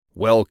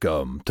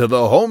Welcome to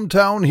the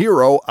Hometown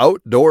Hero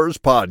Outdoors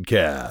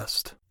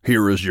Podcast.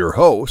 Here is your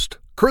host,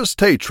 Chris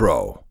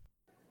Tatro.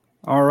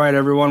 All right,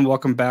 everyone.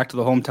 Welcome back to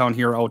the Hometown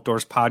Hero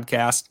Outdoors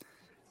Podcast.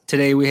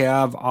 Today we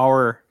have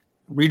our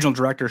Regional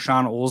Director,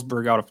 Sean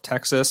Olsberg, out of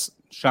Texas.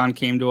 Sean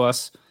came to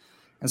us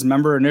as a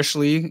member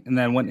initially and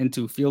then went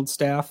into field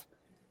staff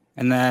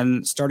and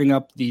then starting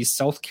up the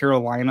South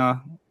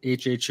Carolina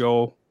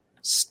HHO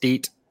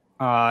state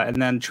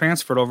and then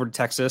transferred over to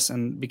Texas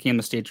and became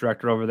the state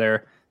director over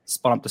there,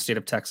 spun up the state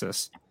of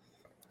Texas.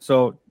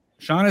 So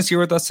Sean is here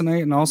with us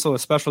tonight, and also a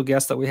special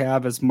guest that we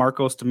have is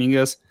Marcos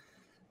Dominguez.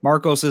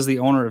 Marcos is the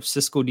owner of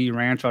Sisco D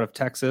Ranch out of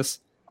Texas.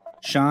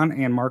 Sean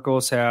and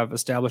Marcos have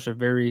established a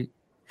very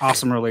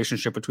awesome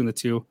relationship between the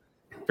two.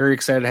 Very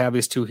excited to have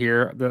these two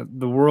here.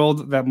 The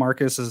world that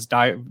Marcos has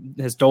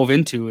dove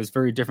into is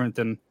very different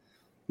than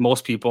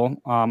most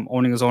people,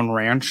 owning his own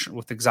ranch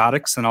with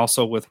exotics and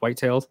also with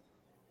whitetails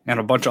and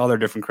a bunch of other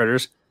different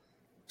critters.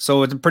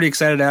 So it's pretty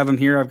excited to have him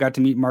here. I've got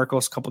to meet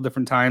Marcos a couple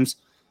different times.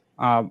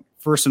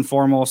 First and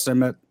foremost, I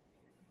met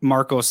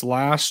Marcos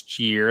last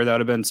year. That would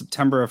have been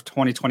September of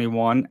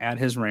 2021 at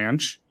his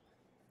ranch.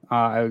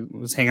 I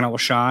was hanging out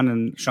with Sean,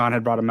 and Sean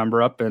had brought a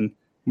member up, and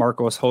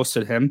Marcos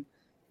hosted him,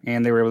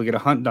 and they were able to get a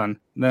hunt done.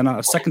 Then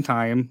a second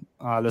time,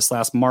 this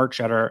last March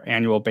at our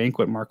annual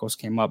banquet, Marcos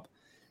came up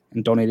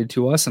and donated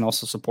to us and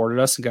also supported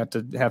us and got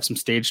to have some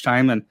stage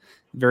time, and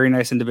very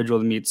nice individual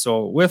to meet.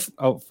 So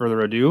without further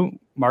ado,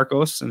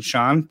 Marcos and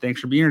Sean,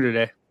 thanks for being here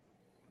today.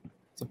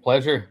 It's a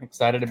pleasure.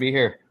 Excited to be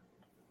here.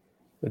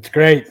 That's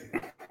great.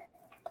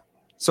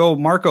 So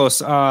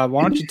Marcos, why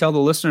don't you tell the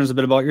listeners a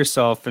bit about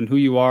yourself and who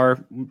you are?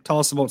 Tell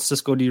us about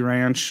Sisco D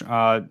Ranch,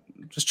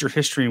 just your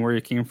history and where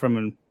you came from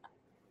and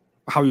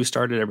how you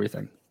started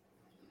everything.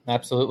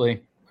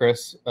 Absolutely,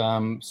 Chris.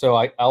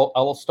 So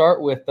I'll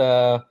start with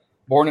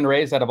born and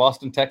raised out of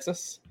Austin,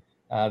 Texas.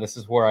 This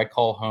is where I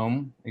call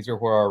home. These are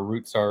where our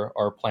roots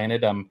are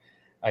planted.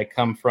 I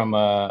come from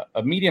a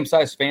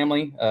medium-sized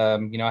family. I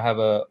have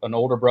an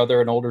older brother,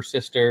 an older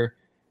sister,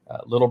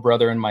 little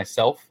brother, and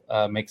myself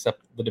makes up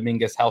the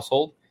Dominguez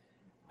household.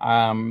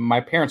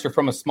 My parents are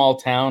from a small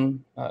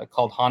town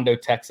called Hondo,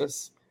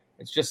 Texas.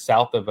 It's just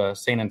south of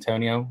San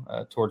Antonio,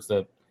 towards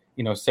the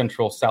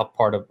central south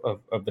part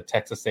of the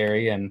Texas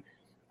area. And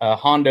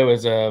Hondo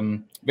is a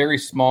very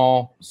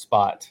small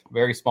spot,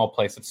 very small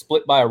place. It's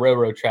split by a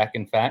railroad track,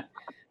 in fact.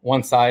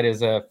 One side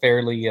is a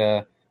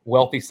fairly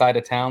wealthy side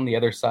of town. The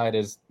other side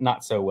is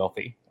not so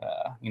wealthy.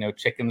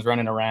 Chickens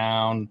running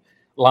around,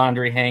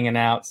 laundry hanging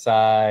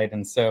outside.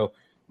 And so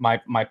my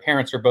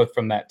parents are both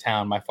from that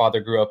town. My father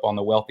grew up on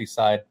the wealthy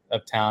side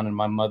of town, and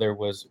my mother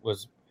was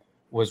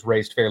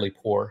raised fairly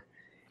poor.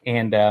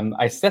 And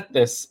I set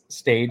this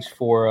stage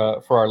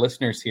for our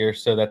listeners here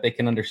so that they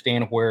can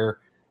understand where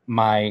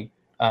my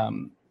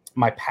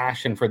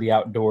passion for the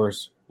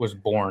outdoors was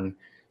born.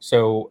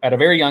 So at a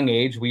very young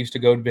age, we used to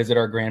go visit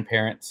our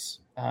grandparents,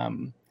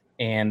 and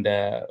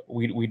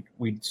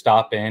we'd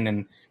stop in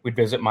and we'd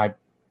visit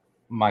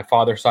my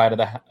father's side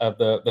of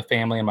the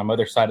family and my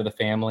mother's side of the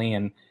family.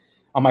 And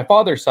on my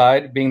father's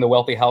side, being the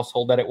wealthy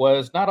household that it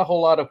was, not a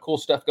whole lot of cool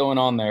stuff going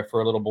on there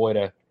for a little boy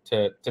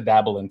to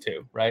dabble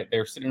into, right? They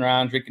were sitting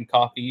around drinking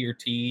coffee or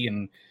tea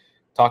and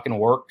talking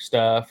work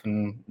stuff,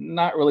 and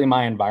not really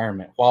my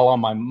environment. While on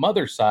my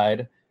mother's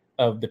side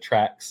of the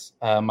tracks,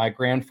 my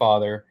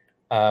grandfather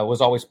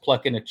was always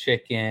plucking a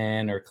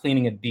chicken or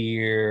cleaning a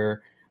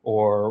deer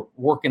or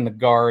working the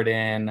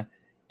garden.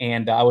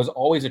 And I was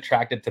always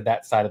attracted to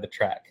that side of the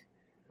track,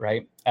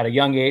 right? At a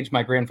young age,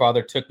 my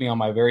grandfather took me on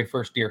my very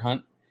first deer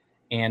hunt.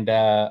 And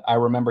I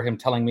remember him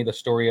telling me the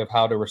story of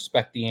how to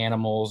respect the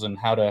animals and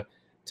how to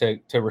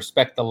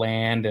respect the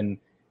land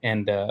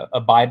and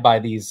abide by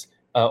these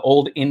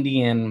old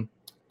Indian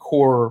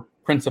core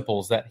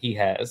principles that he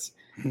has.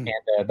 And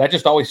that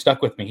just always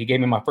stuck with me. He gave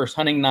me my first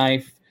hunting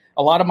knife.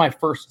 A lot of my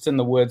firsts in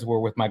the woods were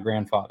with my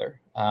grandfather.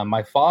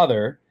 My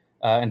father,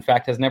 in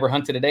fact, has never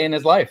hunted a day in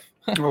his life.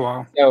 Oh,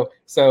 wow.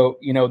 So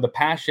the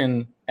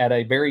passion at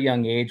a very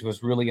young age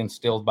was really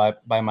instilled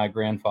by my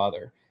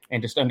grandfather,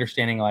 and just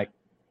understanding like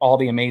all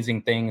the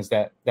amazing things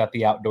that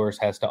the outdoors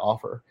has to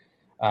offer.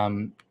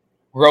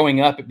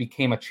 Growing up, it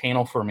became a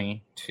channel for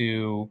me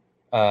to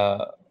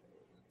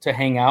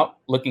hang out,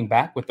 looking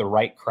back, with the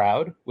right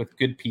crowd, with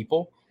good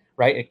people.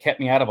 Right, it kept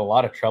me out of a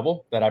lot of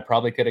trouble that I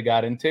probably could have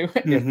got into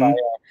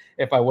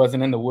if I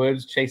wasn't in the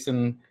woods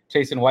chasing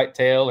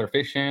whitetail or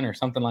fishing or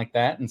something like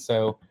that. And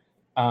so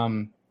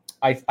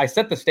I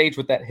set the stage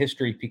with that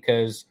history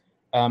because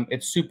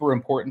it's super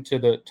important to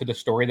the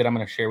story that I'm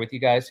going to share with you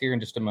guys here in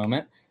just a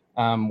moment.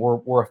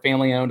 We're a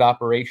family-owned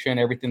operation.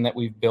 Everything that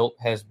we've built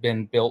has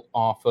been built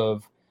off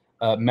of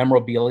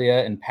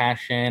memorabilia and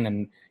passion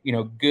and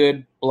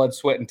good blood,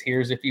 sweat, and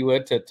tears, if you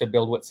would, to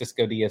build what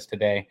Sisco D is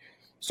today.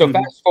 So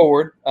fast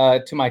forward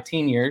to my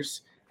teen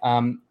years,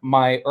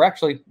 or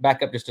actually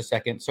back up just a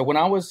second. So when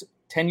I was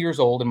 10 years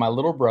old and my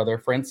little brother,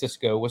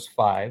 Francisco, was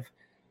 5,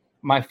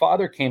 my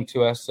father came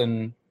to us,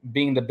 and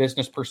being the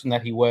business person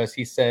that he was,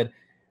 he said,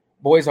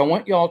 "Boys, I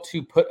want y'all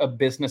to put a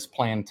business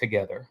plan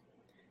together."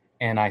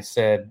 And I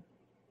said,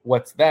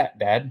 what's that,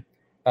 Dad?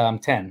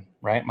 10,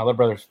 right? My little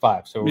brother's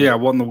 5. So yeah,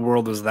 what in the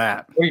world is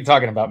that? What are you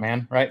talking about,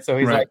 man? Right? So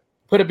he's Right. like,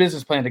 put a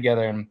business plan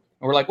together. And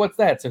we're like, what's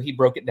that? So he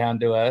broke it down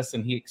to us,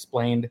 and he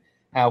explained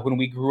how when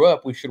we grew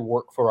up, we should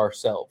work for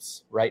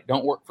ourselves, right?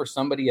 Don't work for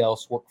somebody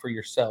else, work for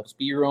yourselves.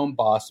 Be your own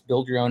boss,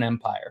 build your own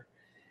empire.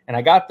 And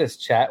I got this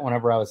chat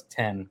whenever I was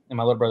 10 and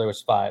my little brother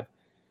was 5.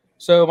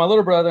 So my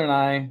little brother and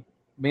I,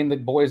 being the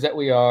boys that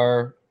we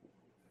are,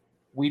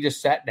 we just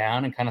sat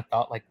down and kind of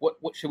thought, like,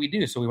 what should we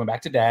do? So we went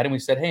back to Dad and we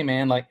said, hey,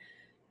 man, like,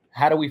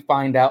 how do we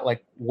find out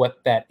like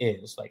what that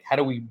is? Like, how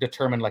do we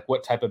determine like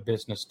what type of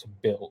business to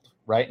build?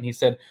 Right. And he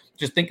said,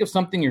 just think of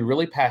something you're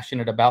really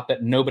passionate about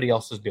that nobody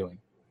else is doing,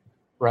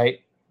 right?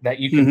 That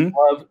you can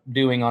love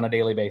doing on a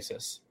daily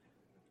basis.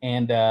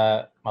 And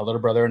my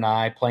little brother and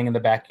I playing in the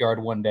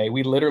backyard one day,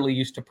 we literally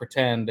used to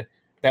pretend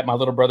that my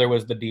little brother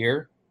was the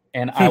deer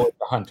and I was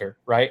the hunter.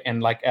 Right.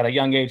 And like at a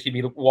young age, he'd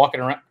be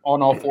walking around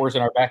on all fours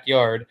in our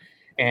backyard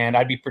and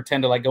I'd be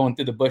pretending like going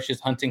through the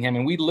bushes, hunting him.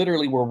 And we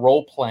literally were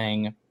role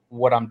playing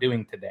what I'm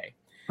doing today.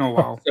 Oh,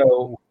 wow.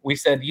 So we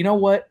said, you know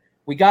what?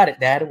 We got it,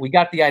 Dad. We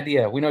got the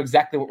idea. We know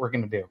exactly what we're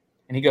going to do.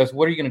 And he goes,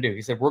 what are you going to do?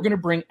 He said, we're going to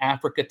bring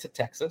Africa to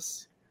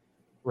Texas,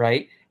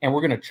 right? And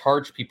we're going to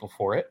charge people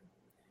for it.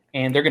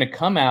 And they're going to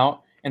come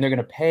out and they're going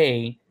to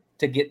pay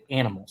to get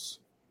animals.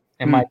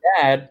 And my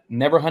dad,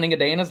 never hunting a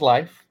day in his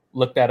life,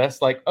 looked at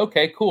us like,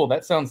 okay, cool.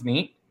 That sounds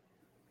neat.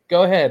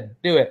 Go ahead,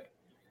 do it.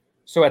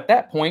 So at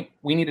that point,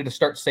 we needed to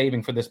start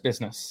saving for this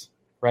business.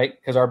 Right?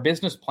 Because our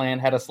business plan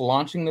had us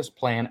launching this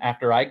plan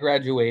after I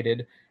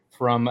graduated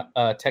from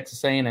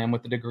Texas A&M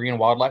with a degree in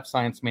wildlife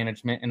science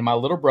management. And my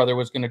little brother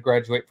was going to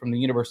graduate from the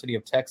University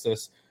of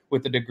Texas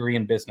with a degree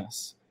in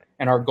business.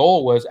 And our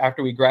goal was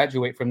after we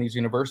graduate from these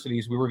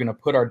universities, we were going to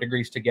put our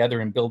degrees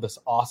together and build this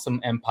awesome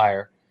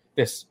empire,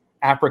 this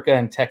Africa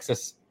and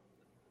Texas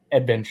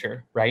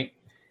adventure. Right?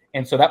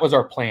 And so that was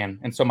our plan.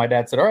 And so my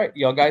dad said, all right,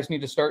 y'all guys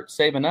need to start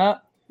saving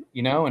up,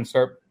 and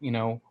start,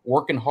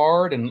 working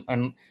hard.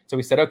 And so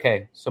we said,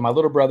 okay, so my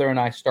little brother and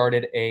I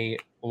started a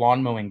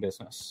lawn mowing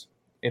business.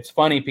 It's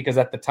funny because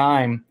at the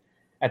time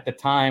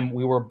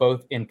we were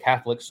both in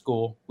Catholic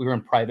school. We were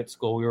in private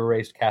school. We were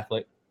raised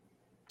Catholic.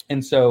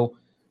 And so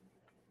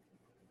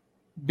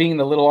being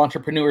the little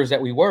entrepreneurs that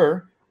we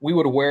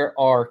would wear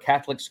our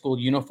Catholic school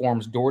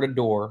uniforms door to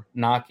door,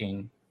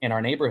 knocking in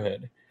our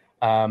neighborhood,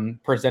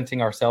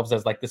 presenting ourselves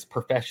as like this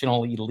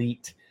professional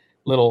elite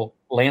little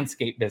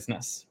landscape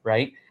business,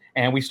 right?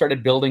 And we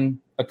started building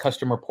a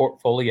customer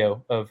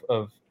portfolio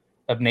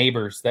of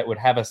neighbors that would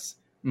have us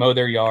mow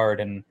their yard.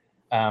 And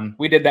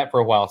we did that for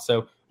a while.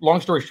 So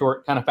long story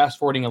short, kind of fast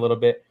forwarding a little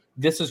bit,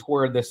 this is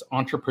where this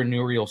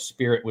entrepreneurial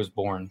spirit was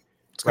born.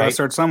 It's got to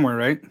start somewhere,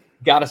 right?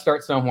 Got to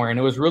start somewhere. And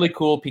it was really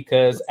cool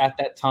because at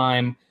that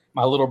time,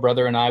 my little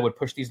brother and I would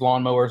push these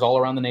lawnmowers all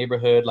around the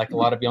neighborhood like a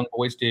lot of young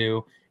boys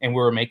do. And we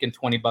were making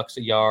 $20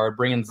 a yard,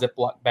 bringing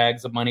Ziploc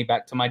bags of money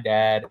back to my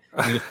dad.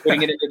 And he was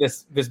putting it into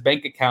this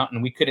bank account,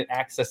 and we couldn't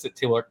access it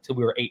till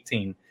we were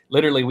 18.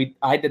 Literally,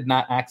 I did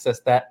not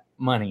access that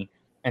money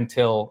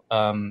until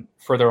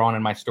further on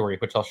in my story,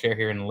 which I'll share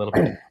here in a little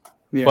bit.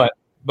 Yeah.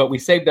 But we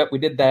saved up, we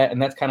did that,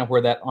 and that's kind of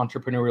where that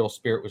entrepreneurial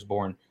spirit was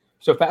born.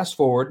 So fast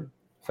forward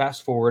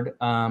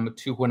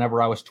to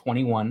whenever I was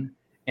 21,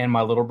 and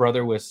my little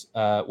brother was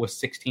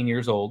 16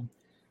 years old.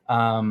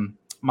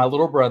 My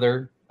little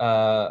brother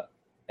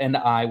and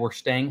I were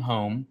staying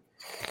home.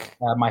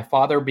 My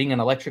father, being an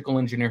electrical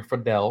engineer for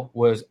Dell,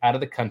 was out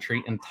of the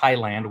country in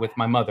Thailand with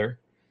my mother.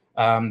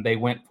 They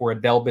went for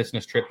a Dell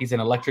business trip. He's an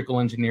electrical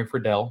engineer for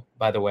Dell,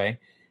 by the way.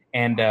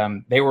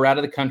 And they were out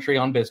of the country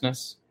on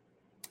business.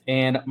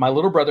 And my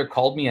little brother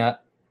called me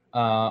up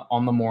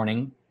on the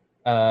morning.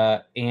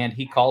 And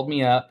he called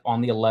me up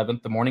on the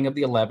 11th, the morning of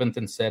the 11th,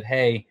 and said,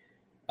 hey,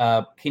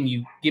 can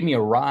you give me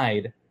a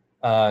ride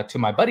to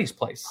my buddy's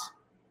place?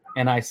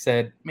 And I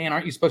said, man,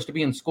 aren't you supposed to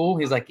be in school?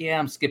 He's like, yeah,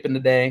 I'm skipping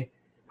today.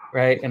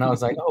 Right. And I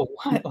was like, oh,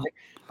 what? Like,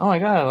 oh my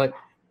God. Like,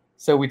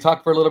 so we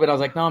talked for a little bit. I was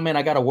like, no, man,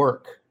 I got to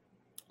work,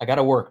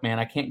 man.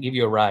 I can't give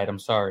you a ride. I'm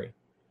sorry.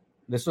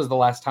 This was the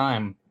last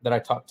time that I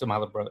talked to my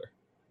little brother.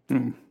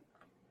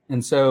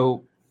 And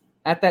so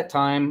at that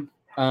time,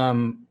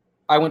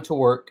 I went to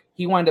work.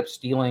 He wound up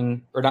He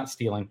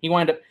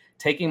wound up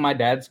taking my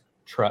dad's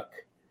truck,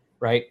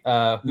 right?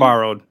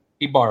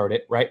 He borrowed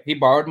it, right? He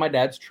borrowed my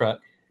dad's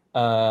truck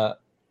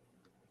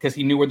because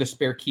he knew where the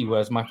spare key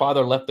was. My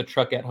father left the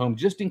truck at home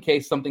just in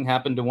case something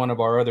happened to one of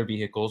our other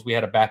vehicles. We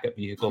had a backup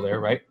vehicle there,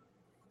 right?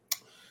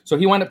 So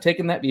he wound up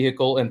taking that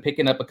vehicle and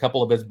picking up a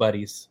couple of his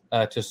buddies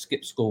to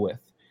skip school with.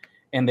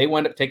 And they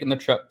wound up taking the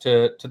truck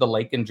to the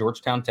lake in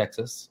Georgetown,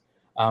 Texas.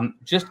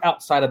 Just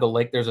outside of the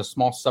lake, there's a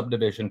small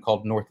subdivision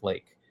called North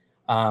Lake.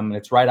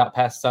 It's right out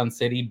past Sun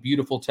City,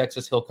 beautiful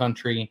Texas hill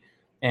country.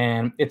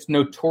 And it's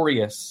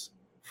notorious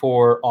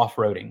for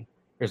off-roading.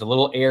 There's a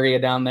little area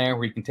down there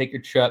where you can take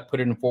your truck,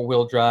 put it in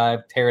 4-wheel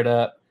drive, tear it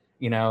up,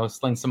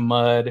 sling some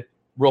mud,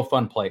 real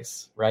fun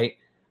place, right?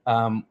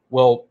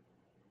 Well,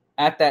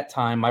 at that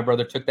time, my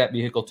brother took that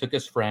vehicle, took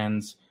his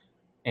friends,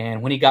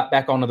 And when he got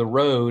back onto the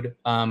road,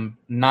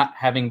 not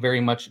having very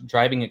much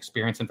driving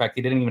experience, in fact,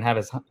 he didn't even have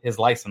his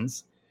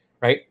license,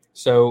 right?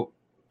 So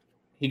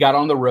he got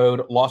on the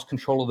road, lost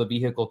control of the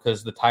vehicle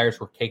because the tires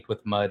were caked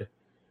with mud,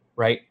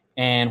 right?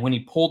 And when he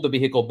pulled the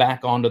vehicle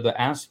back onto the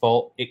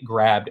asphalt, it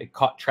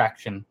caught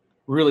traction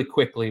really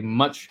quickly,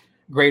 much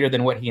greater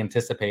than what he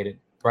anticipated,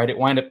 right? It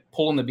wound up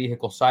pulling the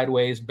vehicle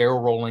sideways, barrel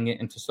rolling it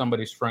into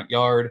somebody's front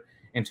yard,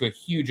 into a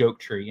huge oak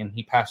tree, and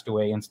he passed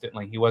away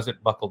instantly. He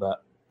wasn't buckled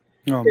up.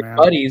 Oh, His man.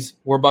 buddies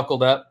were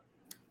buckled up.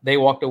 They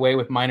walked away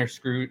with minor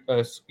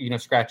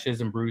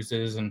scratches and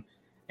bruises and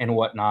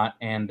whatnot.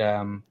 And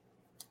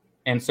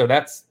so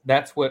that's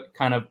what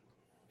kind of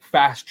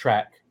fast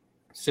track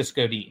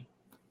Sisco D,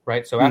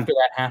 right? So after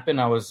that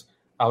happened, I was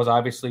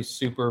obviously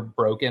super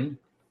broken,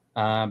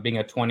 being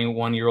a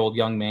 21-year-old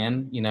young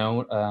man,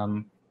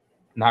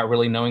 not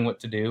really knowing what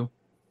to do.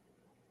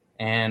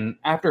 And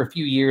after a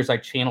few years, I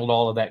channeled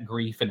all of that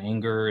grief and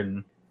anger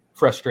and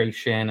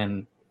frustration,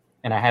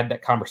 and I had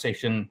that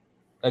conversation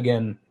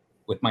again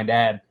with my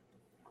dad.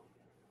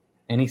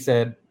 And he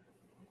said,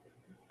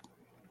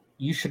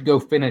 "You should go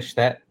finish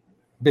that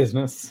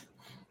business."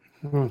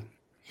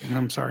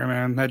 I'm sorry,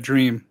 man. That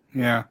dream.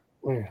 Yeah.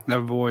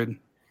 That void.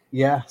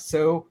 Yeah.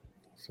 So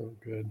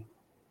good.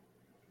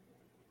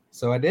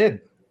 So I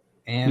did.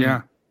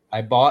 And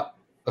I bought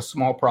a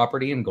small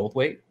property in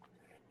Goldthwaite,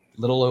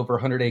 little over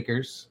 100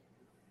 acres.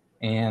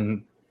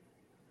 And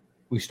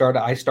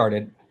I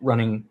started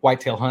running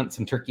whitetail hunts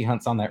and turkey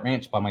hunts on that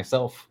ranch by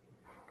myself.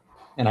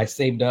 And I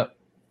saved up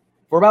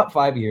for about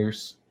 5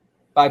 years,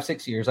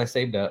 6 years. I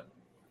saved up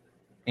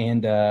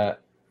and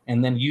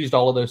then used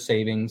all of those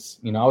savings.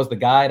 I was the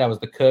guide, I was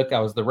the cook, I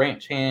was the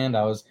ranch hand.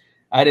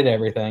 I did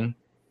everything.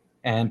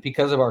 And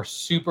because of our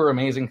super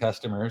amazing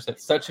customers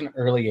at such an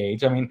early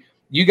age, I mean,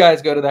 you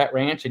guys go to that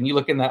ranch and you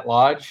look in that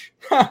lodge.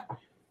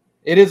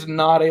 It is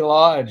not a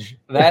lodge.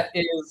 That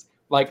is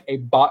like a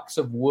box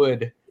of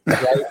wood.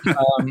 Right?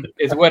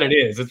 Is what it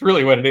is. It's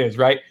really what it is,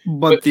 right?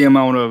 But the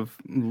amount of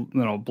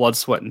blood,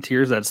 sweat, and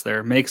tears that's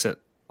there makes it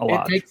a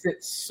lot. It makes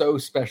it so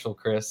special,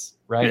 Chris.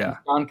 Right? Yeah.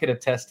 John could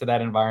attest to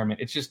that environment.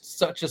 It's just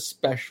such a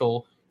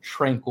special,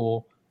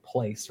 tranquil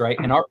place, right?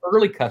 And our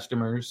early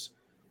customers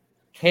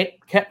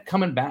kept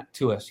coming back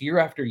to us year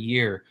after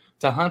year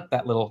to hunt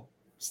that little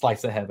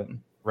slice of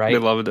heaven, right? They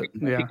loved it.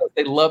 Yeah. Because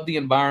they loved the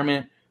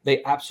environment.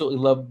 They absolutely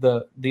loved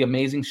the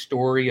amazing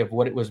story of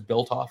what it was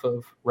built off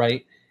of,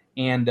 right?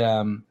 And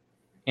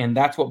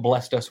that's what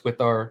blessed us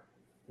with our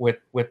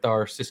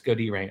Sisco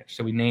D Ranch.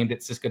 So we named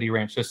it Sisco D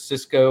Ranch. So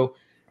Sisco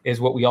is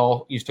what we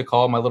all used to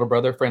call my little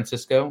brother,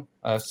 Francisco.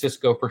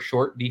 Sisco for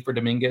short, D for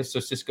Dominguez. So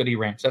Sisco D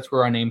Ranch. That's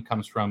where our name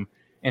comes from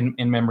in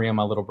memory of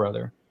my little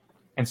brother.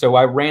 And so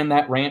I ran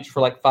that ranch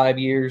for like 5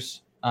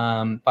 years,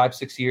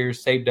 6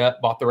 years, saved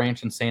up, bought the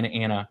ranch in Santa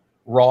Ana,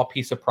 raw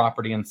piece of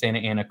property in Santa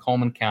Ana,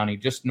 Coleman County,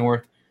 just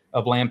north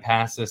of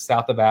Lampasas,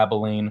 south of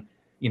Abilene,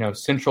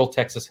 central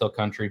Texas Hill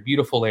Country,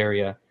 beautiful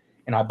area.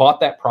 And I bought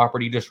that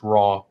property just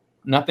raw,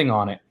 nothing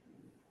on it.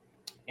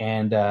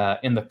 And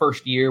in the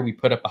first year, we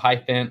put up a high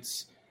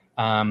fence.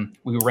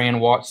 We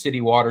ran city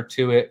water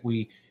to it.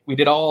 We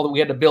had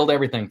to build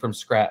everything from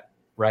scratch,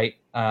 right?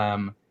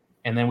 And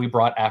then we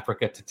brought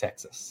Africa to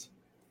Texas,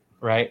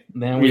 right?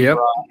 Then we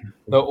brought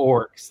the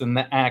Orcs and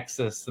the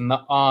Axis and the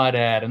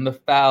Aoudad and the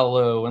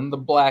fallow and the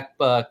black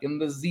buck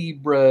and the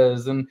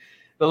zebras, and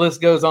the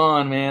list goes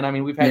on, man. I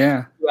mean, we've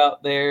had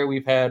out there.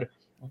 We've had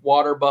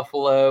water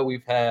buffalo.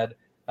 We've had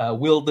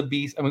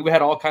wildebeest. I mean, we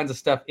had all kinds of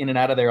stuff in and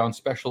out of there on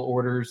special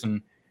orders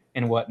and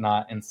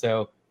whatnot. And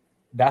so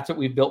that's what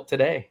we've built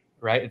today,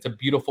 right? It's a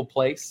beautiful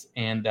place,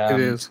 and it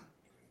is.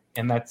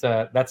 And that's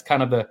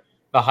kind of the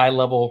high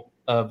level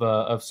of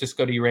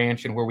Sisco D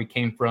Ranch and where we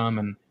came from,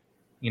 and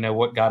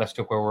what got us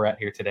to where we're at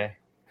here today.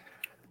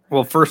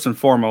 Well, first and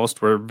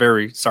foremost, we're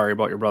very sorry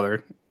about your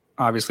brother.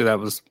 Obviously, that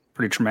was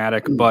pretty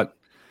traumatic, but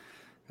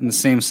in the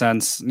same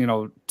sense,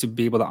 to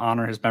be able to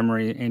honor his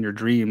memory and your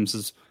dreams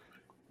is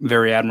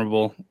very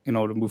admirable, to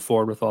move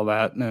forward with all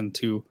that and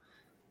to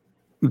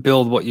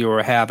build what you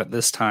have at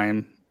this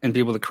time and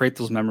be able to create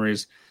those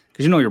memories,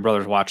 because your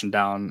brother's watching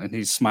down and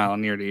he's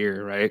smiling ear to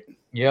ear, right?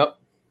 Yep.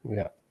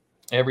 Yeah.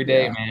 Every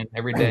day, man.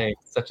 Every day.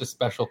 It's such a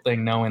special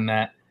thing knowing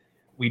that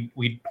we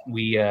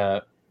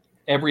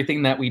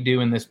everything that we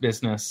do in this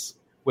business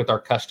with our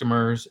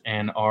customers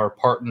and our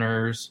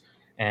partners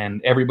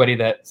and everybody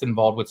that's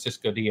involved with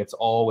Sisco D, it's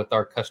all with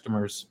our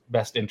customers'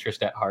 best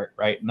interest at heart,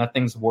 right?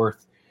 Nothing's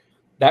worth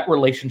that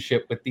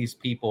relationship with these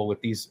people,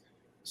 with these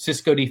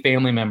Sisco D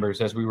family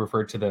members, as we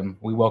refer to them.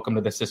 We welcome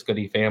to the Sisco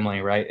D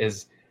family, right?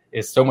 Is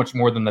so much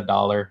more than the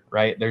dollar,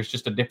 right? There's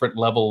just a different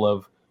level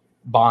of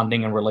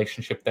bonding and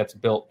relationship that's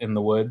built in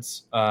the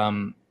woods,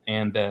 and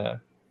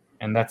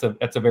that's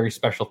a very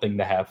special thing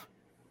to have.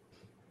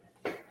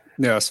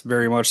 Yes,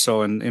 very much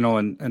so. And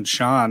and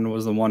Sean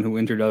was the one who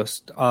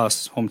introduced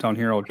us, Hometown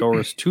Hero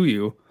Outdoors, to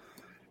you.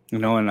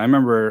 And I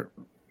remember,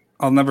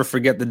 I'll never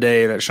forget the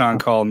day that Sean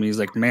called me. He's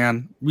like,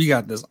 "Man, we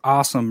got this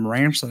awesome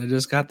ranch that I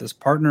just got this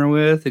partner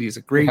with, and he's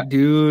a great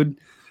dude."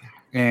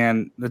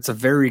 And it's a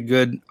very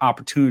good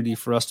opportunity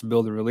for us to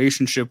build a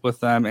relationship with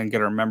them and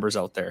get our members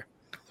out there.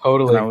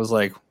 Totally. And I was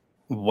like,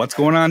 what's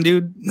going on,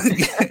 dude?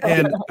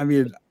 And I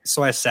mean,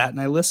 so I sat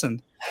and I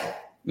listened,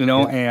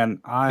 and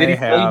Did he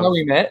tell you how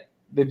we met?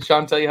 Did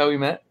Sean tell you how we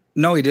met?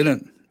 No, he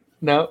didn't.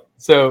 No.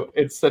 So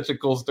it's such a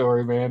cool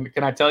story, man.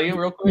 Can I tell you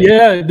real quick?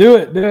 Yeah, do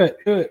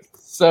it.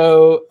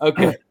 So,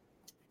 okay.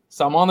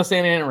 So I'm on the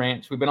Santa Ana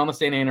Ranch. We've been on the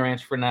Santa Ana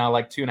Ranch for now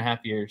like 2.5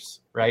 years,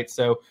 right?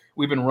 So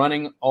we've been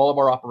running all of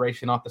our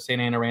operation off the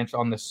Santa Ana Ranch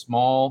on this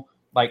small,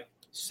 like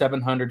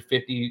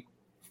 750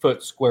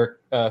 foot square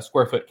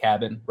foot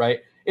cabin,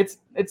 right?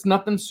 It's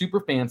nothing super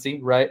fancy,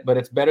 right? But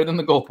it's better than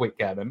the Goldthwait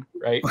cabin,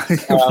 right?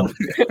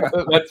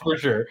 That's for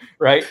sure,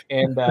 right?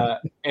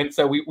 And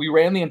so we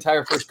ran the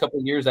entire first couple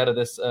of years out of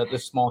this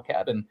small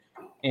cabin,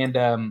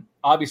 and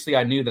obviously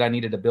I knew that I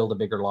needed to build a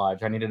bigger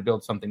lodge. I needed to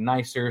build something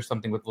nicer,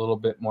 something with a little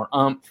bit more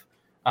oomph,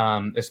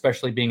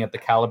 especially being at the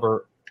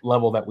caliber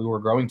level that we were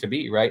growing to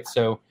be, right?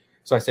 So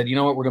I said, you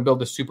know what, we're gonna build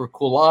this super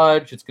cool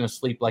lodge. It's gonna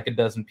sleep like a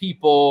dozen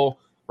people.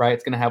 Right,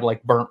 it's going to have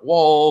like burnt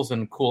walls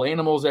and cool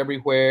animals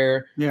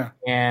everywhere. Yeah,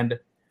 and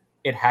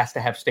it has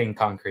to have stained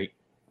concrete.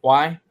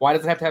 Why? Why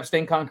does it have to have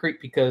stained concrete?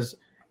 Because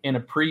in a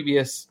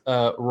previous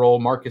role,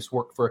 Marcus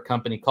worked for a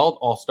company called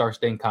All Star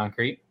Stained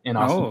Concrete in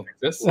Austin,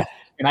 Texas,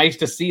 and I used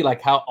to see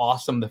like how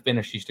awesome the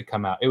finish used to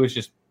come out. It was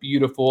just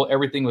beautiful.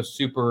 Everything was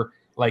super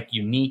like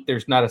unique.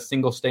 There's not a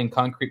single stained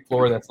concrete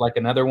floor that's like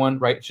another one.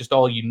 Right, it's just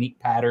all unique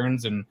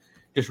patterns and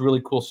just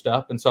really cool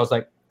stuff. And so I was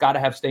like, got to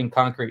have stained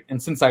concrete.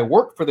 And since I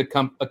work for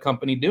a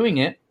company doing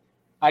it,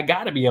 I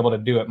got to be able to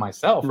do it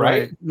myself,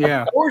 right?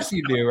 Yeah. Of course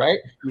you do, right?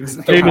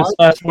 Famous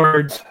last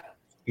words.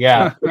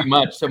 Yeah, pretty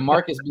much. So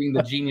Marcus, being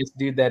the genius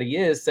dude that he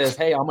is, says,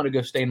 hey, I'm going to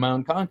go stain my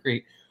own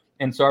concrete.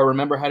 And so I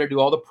remember how to do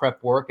all the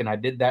prep work, and I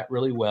did that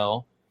really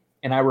well.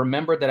 And I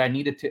remember that I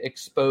needed to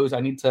expose, I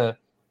needed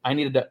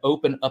to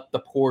open up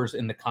the pores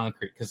in the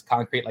concrete because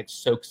concrete like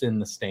soaks in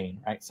the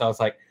stain, right? So I was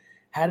like,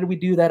 how did we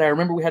do that? I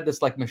remember we had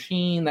this like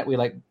machine that we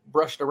like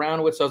brushed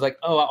around with. So I was like,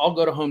 oh, I'll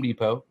go to Home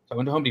Depot. So I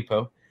went to Home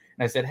Depot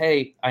and I said,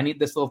 hey, I need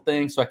this little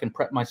thing so I can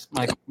prep my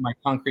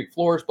concrete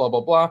floors, blah,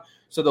 blah, blah.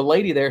 So the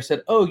lady there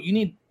said, oh, you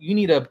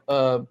need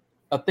a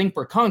thing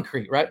for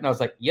concrete, right? And I was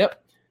like,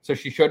 yep. So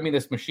she showed me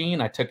this machine.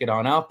 I took it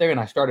on out there and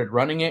I started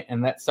running it.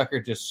 And that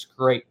sucker just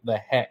scraped the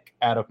heck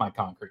out of my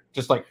concrete,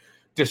 just like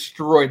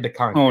destroyed the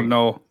concrete. Oh,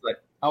 no.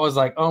 I was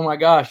like, oh my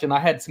gosh. And I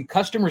had some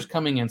customers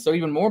coming in. So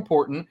even more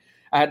important,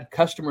 I had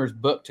customers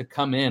booked to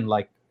come in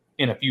like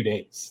in a few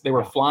days. They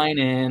were flying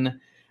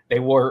in. They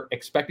were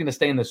expecting to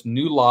stay in this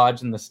new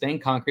lodge, and the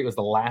stained concrete was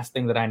the last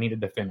thing that I needed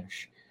to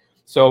finish.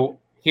 So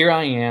here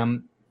I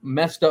am,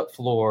 messed up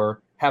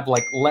floor, have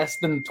like less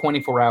than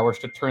 24 hours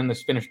to turn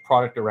this finished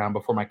product around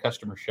before my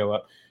customers show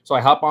up. So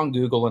I hop on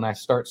Google and I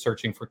start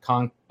searching for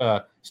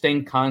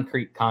stained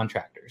concrete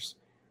contractors,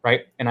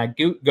 right? And I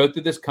go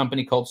through this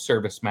company called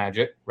Service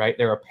Magic, right?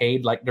 They're a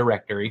paid like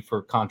directory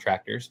for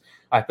contractors.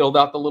 I filled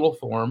out the little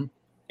form.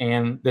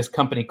 And this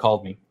company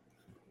called me.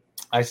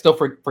 I still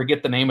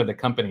forget the name of the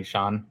company,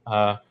 Sean.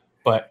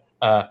 But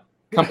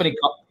company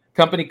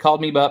called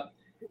me up.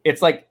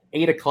 It's like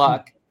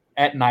 8:00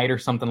 at night or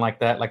something like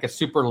that, like it's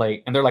super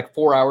late. And they're like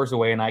 4 hours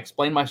away. And I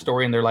explained my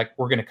story, and they're like,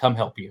 "We're gonna come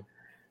help you.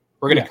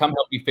 We're gonna come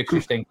help you fix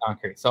your stained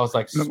concrete." So I was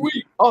like,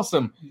 "Sweet,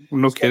 awesome."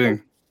 No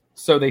kidding.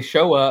 So they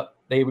show up.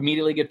 They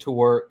immediately get to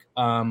work.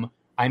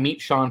 I meet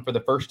Sean for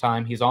the first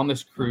time. He's on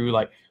this crew,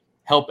 like.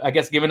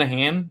 Giving a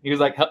hand. He was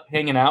like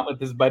hanging out with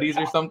his buddies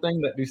or something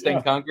that do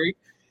stained concrete.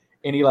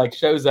 And he like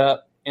shows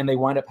up and they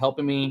wind up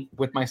helping me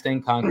with my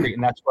stained concrete.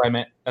 And that's where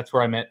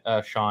I met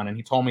Sean. And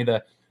he told me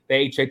the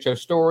HHO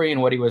story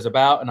and what he was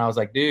about. And I was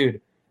like,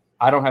 dude,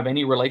 I don't have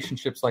any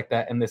relationships like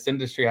that in this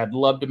industry. I'd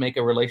love to make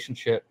a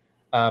relationship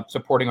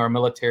supporting our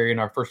military and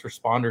our first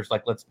responders.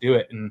 Like, let's do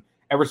it. And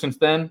ever since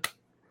then,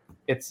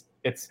 it's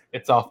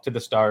off to the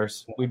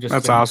stars.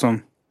 That's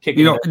awesome.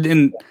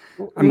 And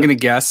I'm going to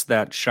guess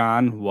that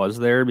Sean was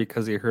there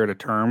because he heard a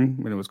term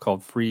when it was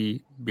called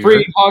free beer.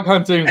 Free hog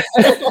hunting.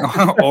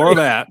 or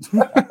that.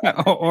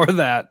 or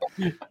that.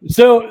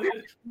 So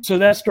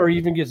that story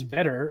even gets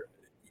better.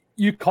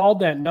 You called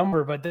that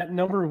number, but that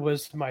number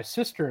was my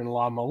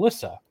sister-in-law,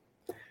 Melissa.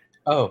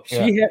 Oh,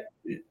 yeah.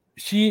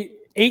 She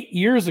 8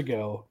 years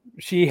ago,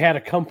 she had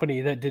a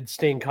company that did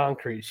stained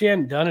concrete. She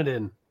hadn't done it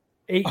in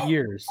 8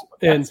 years.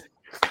 And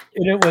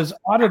it was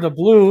out of the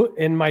blue,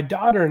 and my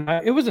daughter and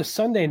I, it was a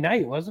Sunday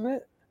night, wasn't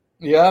it?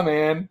 Yeah,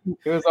 man.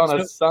 It was on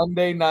a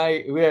Sunday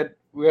night. We had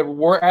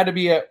work. I had to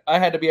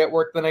be at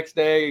work the next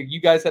day. You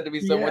guys had to be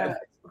somewhere.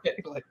 Yeah.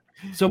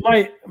 So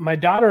my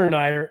daughter and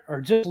I are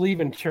just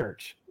leaving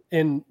church,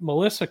 and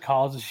Melissa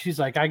calls, and she's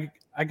like,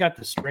 I got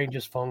the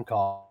strangest phone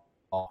call.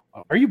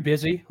 Are you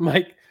busy? I'm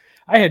like,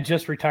 I had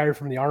just retired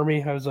from the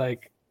Army. I was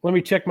like, let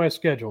me check my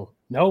schedule.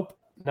 Nope,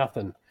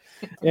 nothing.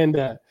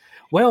 And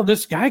well,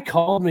 this guy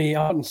called me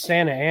out in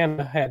Santa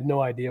Ana. I had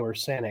no idea where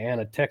Santa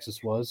Ana,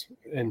 Texas was.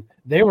 And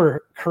they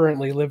were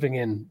currently living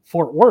in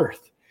Fort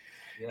Worth.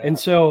 Yeah. And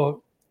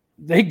so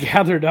they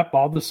gathered up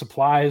all the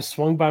supplies,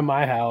 swung by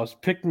my house,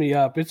 picked me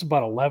up. It's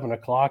about 11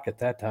 o'clock at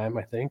that time,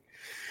 I think.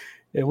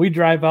 And we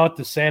drive out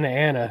to Santa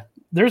Ana.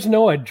 There's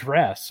no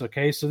address,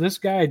 okay? So this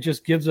guy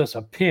just gives us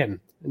a pin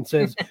and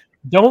says,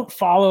 don't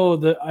follow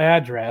the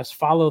address,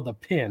 follow the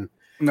pin.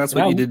 And that's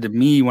what you did to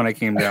me when I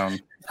came down.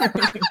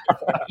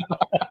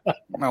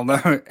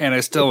 And I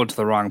still went to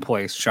the wrong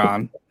place,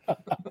 Sean.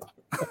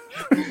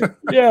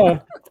 Yeah.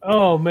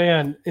 Oh,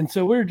 man. And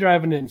so we're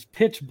driving in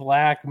pitch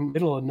black,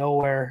 middle of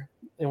nowhere,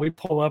 and we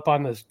pull up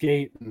on this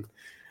gate, and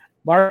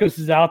Marcus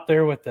is out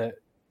there with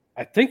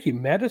I think he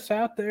met us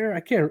out there. I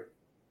can't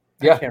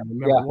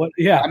remember what.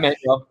 Yeah. I met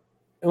you.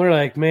 And we're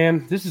like,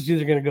 man, this is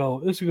either going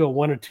to go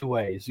one or two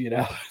ways, you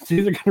know. It's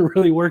either going to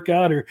really work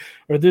out or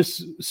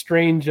this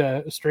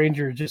stranger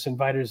just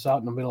invited us out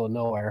in the middle of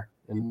nowhere.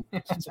 And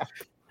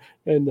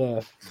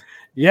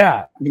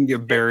yeah. You can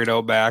get buried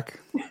out back.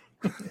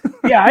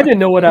 Yeah, I didn't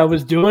know what I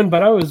was doing,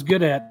 but I was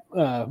good at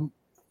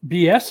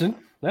BSing,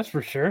 that's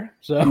for sure.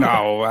 So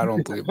no, I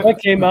don't believe that. When I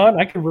came out,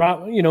 I could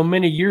run,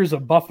 many years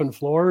of buffing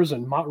floors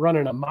and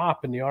running a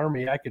mop in the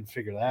Army. I could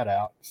figure that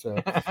out.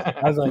 So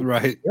I was like,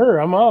 right. Sure,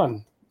 I'm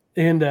on.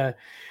 And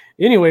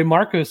anyway,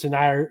 Marcos and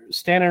I are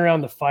standing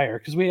around the fire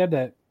because we had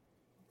that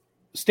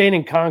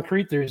standing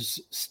concrete. There's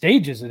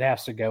stages it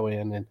has to go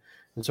in. And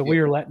so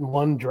we were letting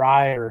one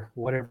dry or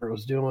whatever it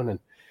was doing. And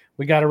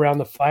we got around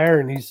the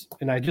fire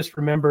and I just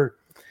remember,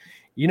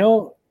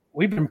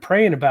 we've been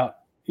praying about,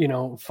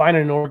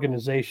 finding an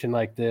organization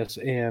like this.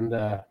 And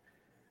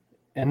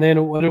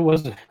then what it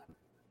was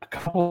a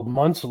couple of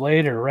months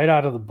later, right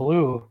out of the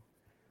blue,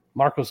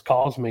 Marcos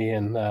calls me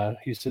and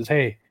he says,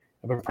 hey,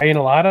 I've been praying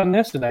a lot on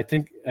this, and I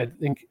think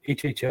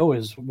HHO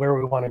is where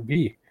we want to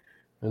be.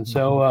 And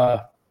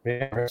so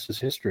the rest is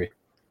history.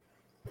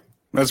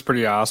 That's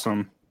pretty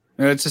awesome.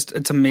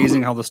 It's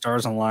amazing how the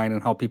stars align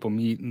and how people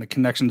meet and the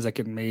connections that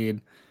get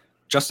made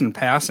just in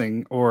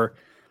passing, or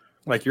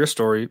like your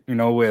story,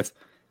 with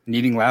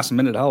needing last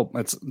minute help.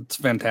 It's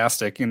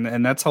fantastic.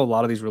 And that's how a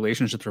lot of these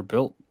relationships are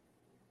built.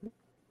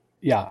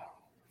 Yeah,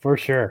 for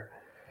sure.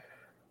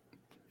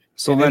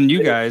 So then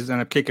you guys end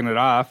up kicking it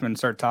off and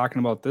start talking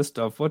about this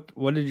stuff.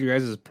 What did you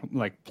guys'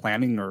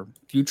 planning or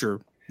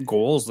future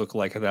goals look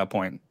like at that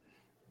point?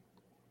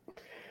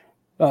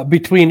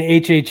 Between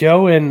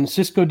HHO and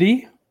Sisco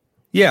D?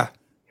 Yeah.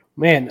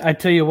 Man, I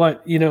tell you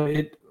what,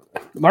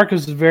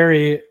 Marcus is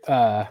very,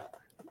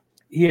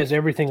 he has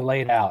everything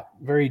laid out,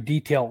 very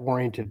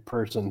detail-oriented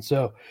person.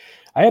 So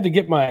I had to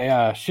get my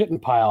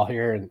shitting pile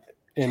here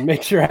and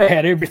make sure I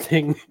had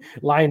everything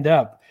lined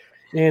up.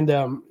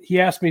 And he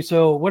asked me,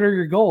 so what are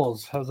your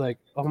goals? I was like,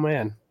 oh,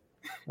 man.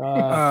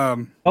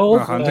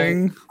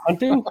 Hunting?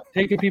 Hunting?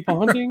 Taking people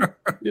hunting?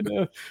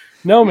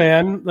 No,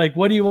 man. Like,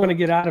 what do you want to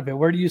get out of it?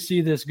 Where do you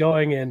see this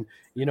going in,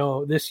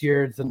 this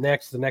year, the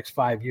next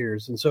 5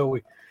 years? And so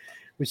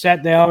we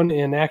sat down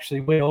and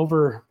actually went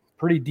over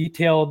pretty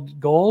detailed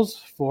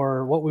goals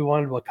for what we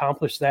wanted to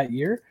accomplish that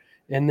year,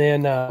 and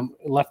then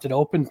left it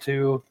open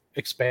to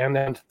expand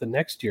that to the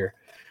next year.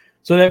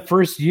 So that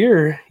first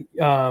year,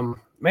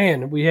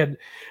 man, we had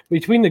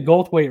between the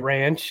Goldthwait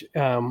Ranch,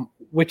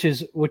 which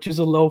is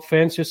a low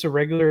fence, just a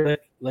regular,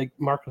 like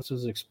Marcus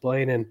was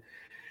explaining.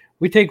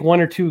 We take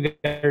one or two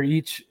together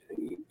each,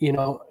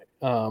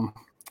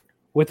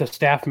 with a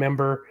staff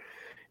member,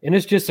 and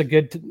it's just a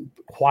good,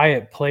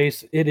 quiet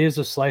place. It is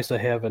a slice of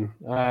heaven.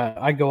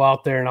 I go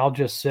out there and I'll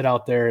just sit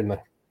out there in the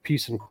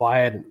peace and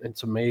quiet.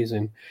 It's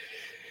amazing.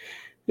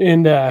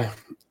 And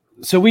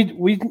so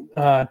we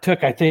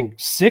took, I think,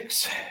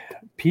 6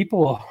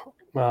 people.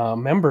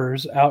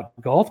 Members out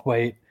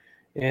Goldthwait,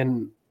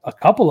 and a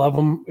couple of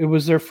them, it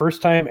was their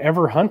first time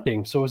ever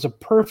hunting. So it was a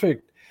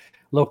perfect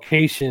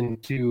location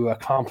to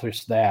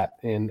accomplish that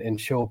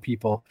and show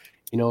people,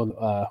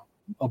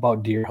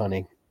 about deer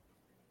hunting.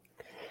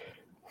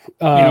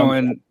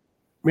 And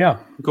yeah,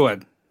 go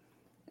ahead.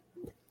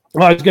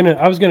 Well, I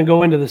was gonna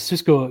go into the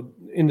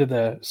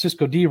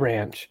Sisco D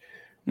Ranch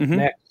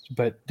next,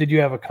 but did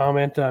you have a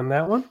comment on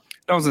that one?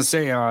 I was going to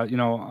say,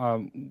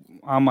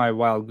 on my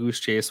wild goose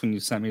chase, when you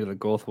sent me to the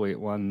Goldthwait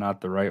one, not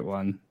the right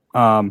one,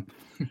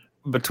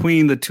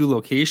 between the two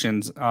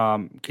locations,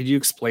 could you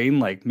explain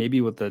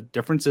maybe what the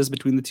difference is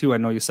between the two? I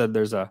know you said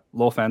there's a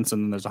low fence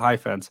and then there's a high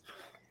fence,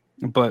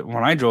 but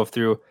when I drove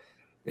through,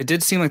 it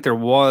did seem like there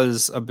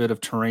was a bit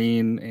of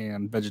terrain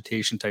and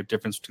vegetation type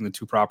difference between the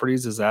two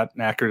properties. Is that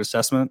an accurate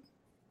assessment?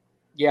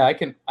 Yeah, I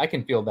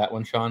can feel that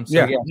one, Sean.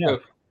 So, yeah.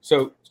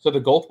 So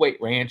the Goldthwait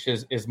Ranch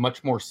is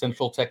much more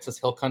central Texas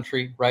hill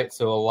country, right?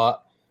 So a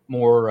lot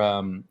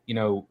more,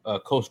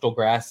 coastal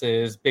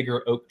grasses,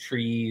 bigger oak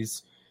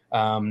trees,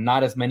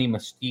 not as many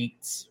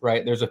mesquites,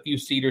 right? There's a few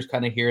cedars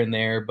kind of here and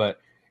there, but,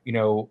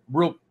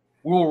 we'll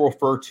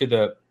refer to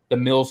the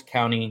Mills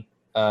County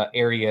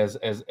areas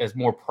as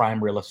more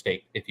prime real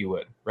estate, if you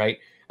would, right?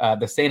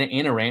 The Santa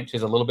Ana Ranch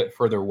is a little bit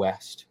further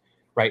west,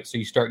 right? So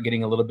you start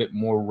getting a little bit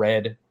more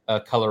red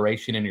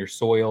coloration in your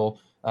soil,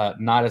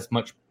 not as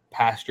much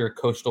pasture,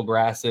 coastal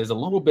grasses, a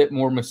little bit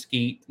more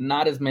mesquite,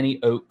 not as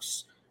many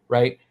oaks,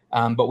 right?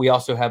 But we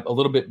also have a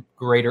little bit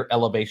greater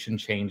elevation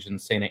change in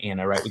Santa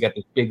Ana, right? We got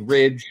this big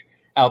ridge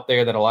out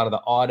there that a lot of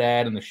the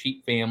aoudad and the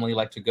sheep family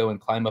like to go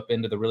and climb up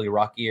into the really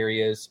rocky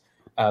areas.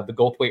 The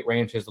Goldthwait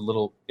Ranch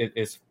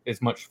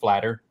is much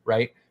flatter,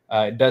 right?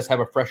 It does have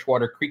a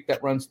freshwater creek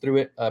that runs through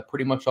it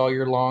pretty much all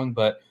year long,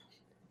 but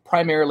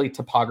primarily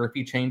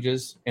topography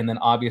changes. And then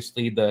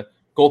obviously the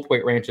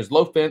Goldthwait Ranch is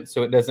low fence,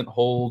 so it doesn't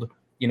hold,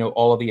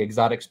 all of the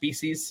exotic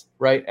species,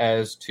 right?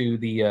 As to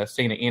the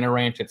Santa Ana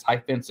Ranch, it's high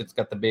fence. It's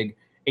got the big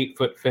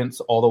 8-foot fence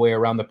all the way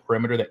around the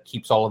perimeter that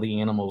keeps all of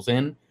the animals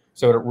in.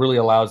 So it really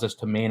allows us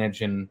to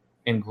manage and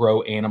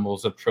grow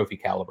animals of trophy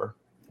caliber.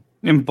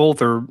 And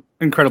both are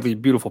incredibly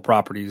beautiful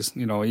properties,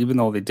 even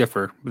though they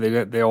differ.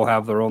 They all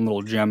have their own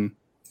little gem,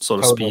 so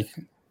to speak.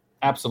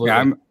 Absolutely.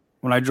 Yeah,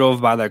 when I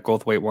drove by that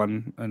Goldthwait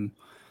one, and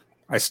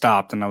I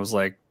stopped, and I was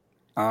like,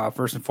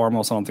 first and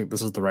foremost, I don't think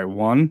this is the right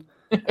one.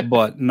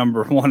 But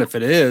number one, if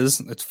it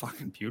is, it's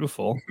fucking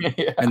beautiful.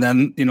 Yeah. And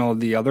then,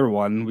 the other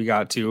one we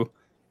got to,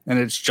 and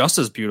it's just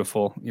as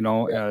beautiful,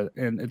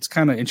 and it's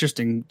kind of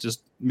interesting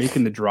just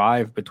making the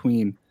drive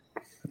between.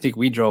 I think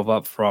we drove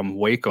up from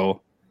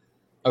Waco.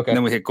 Okay. And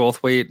then we hit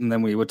Goldthwait, and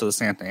then we went to the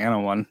Santa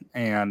Ana one.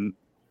 And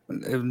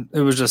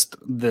it was just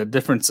the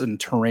difference in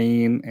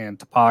terrain and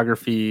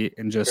topography,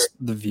 and just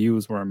the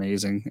views were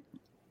amazing.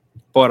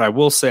 But I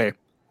will say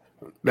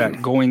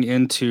that going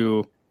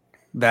into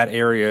that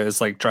area is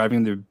like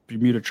driving the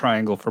Bermuda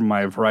Triangle from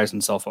my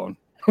Verizon cell phone.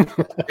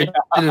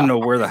 I didn't know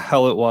where the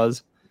hell it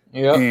was.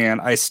 Yeah. And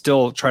I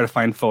still try to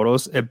find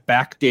photos. It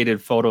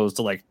backdated photos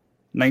to like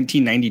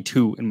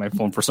 1992 in my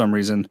phone for some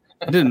reason.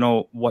 I didn't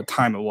know what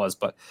time it was,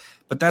 but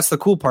that's the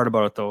cool part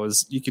about it, though,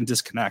 is you can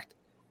disconnect.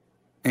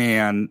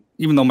 And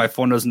even though my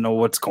phone doesn't know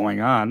what's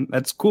going on,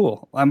 that's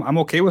cool. I'm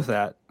okay with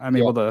that. I'm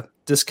able to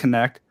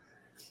disconnect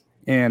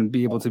and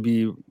be able to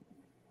be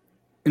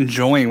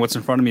enjoying what's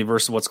in front of me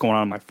versus what's going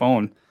on my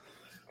phone.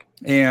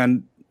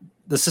 And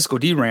the Sisco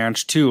D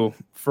Ranch, too,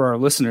 for our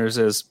listeners,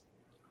 is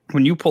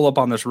when you pull up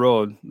on this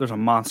road, there's a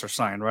monster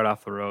sign right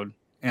off the road.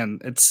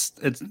 And it's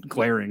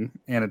glaring,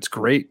 and it's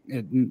great.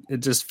 It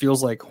just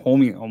feels like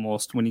homey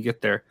almost when you get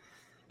there.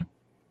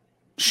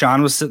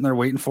 Sean was sitting there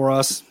waiting for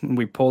us, and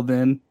we pulled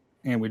in,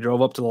 and we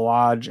drove up to the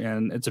lodge,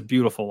 and it's a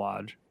beautiful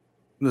lodge.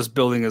 This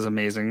building is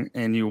amazing,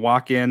 and you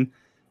walk in,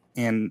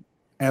 and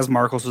as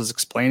Marcos was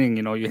explaining,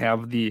 you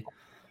have the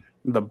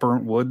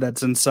burnt wood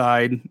that's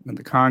inside, and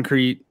the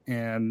concrete,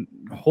 and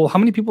how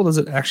many people does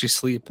it actually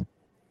sleep?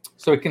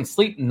 So it can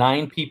sleep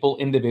 9 people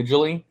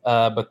individually,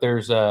 but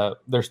there's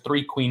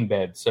 3 queen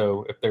beds.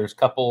 So if there's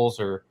couples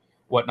or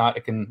whatnot,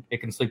 it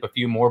can sleep a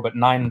few more, but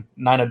nine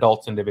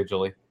adults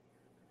individually.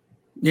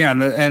 Yeah,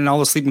 and all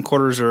the sleeping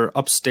quarters are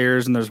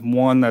upstairs, and there's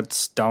one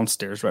that's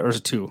downstairs, right? Or is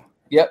it 2?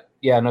 Yep.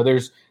 Yeah. No,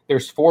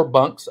 there's 4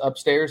 bunks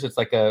upstairs. It's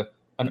like an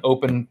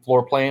open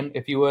floor plan,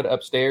 if you would,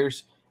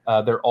 upstairs.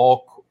 They're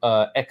all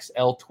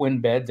XL twin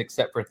beds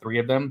except for 3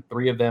 of them.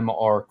 3 of them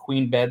are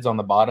queen beds on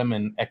the bottom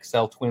and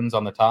XL twins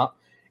on the top.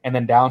 And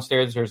then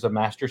downstairs, there's a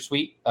master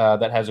suite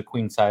that has a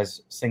queen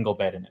size single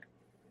bed in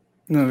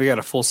it. We got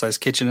a full size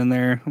kitchen in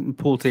there,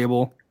 pool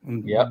table,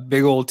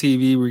 big old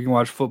TV where you can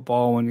watch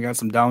football when you got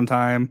some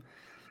downtime.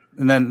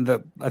 And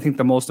then I think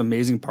the most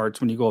amazing parts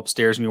when you go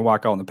upstairs and you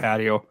walk out on the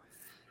patio,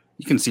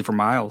 you can see for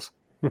miles,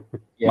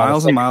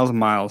 miles and miles and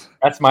miles.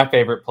 That's my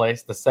favorite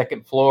place, the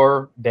second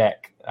floor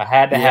deck. I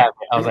had to have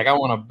it. I was like, I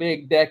want a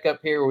big deck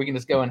up here where we can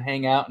just go and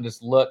hang out and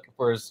just look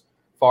for as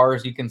far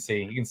as you can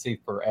see. You can see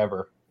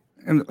forever.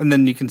 And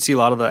then you can see a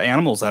lot of the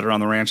animals that are on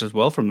the ranch as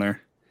well from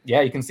there.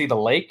 Yeah, you can see the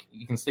lake.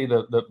 You can see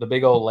the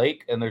big old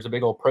lake, and there's a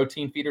big old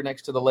protein feeder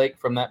next to the lake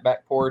from that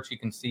back porch. You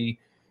can see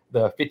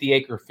the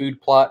 50-acre food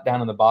plot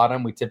down in the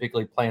bottom. We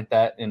typically plant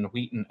that in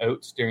wheat and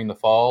oats during the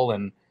fall,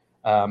 and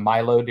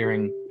milo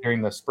during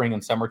the spring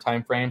and summer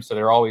time frame. So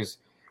they're always,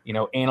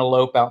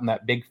 antelope out in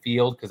that big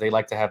field because they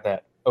like to have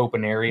that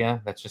open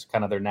area. That's just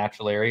kind of their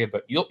natural area.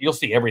 But you'll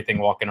see everything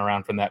walking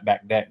around from that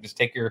back deck. Just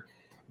take your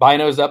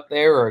binos up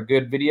there or a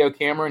good video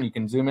camera, and you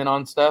can zoom in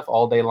on stuff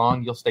all day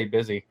long. You'll stay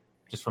busy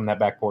just from that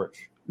back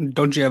porch.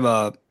 Don't you have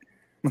I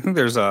think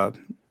there's a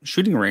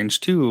shooting range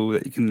too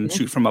that you can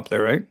shoot from up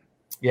there, right?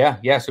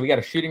 Yeah. So we got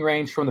a shooting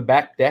range from the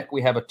back deck.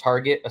 We have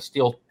a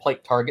steel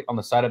plate target on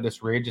the side of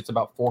this ridge. It's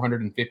about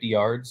 450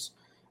 yards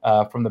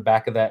from the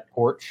back of that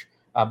porch.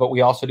 But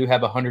we also do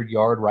have a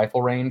 100-yard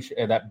rifle range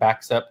that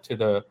backs up to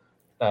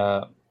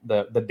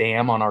the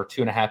dam on our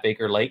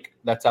 2.5-acre lake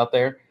that's out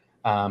there.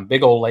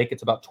 Big old lake.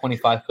 It's about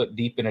 25 foot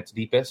deep in its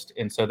deepest.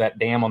 And so that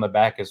dam on the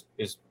back is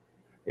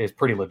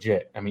pretty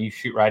legit. I mean, you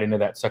shoot right into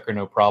that sucker,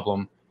 no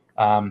problem.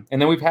 And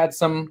then we've had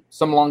some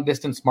long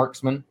distance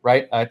marksmen,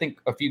 right? I think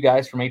a few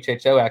guys from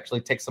HHO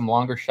actually take some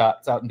longer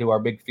shots out into our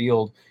big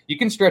field. You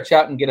can stretch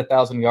out and get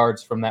 1,000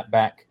 yards from that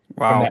back,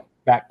 from that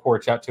back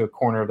porch out to a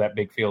corner of that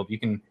big field. You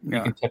can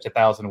touch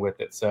 1,000 with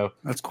it. So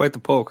that's quite the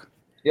poke.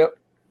 Yep.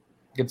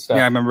 Good stuff.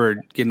 Yeah. I remember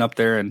getting up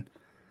there and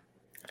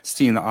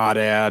seeing the odd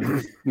ad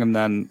and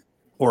then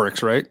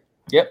oryx, right?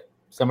 Yep.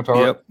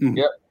 Scimitar.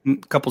 Yep. A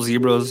couple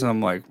zebras.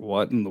 I'm like,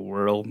 what in the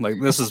world?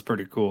 Like, this is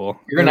pretty cool.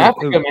 You're in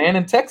Africa, man,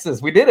 in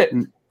Texas. We did it.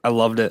 I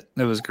loved it.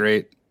 It was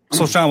great.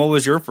 So, Sean, what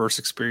was your first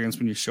experience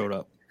when you showed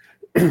up?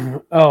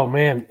 Oh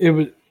man, it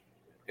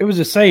was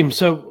the same.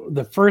 So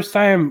the first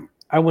time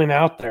I went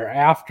out there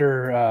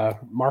after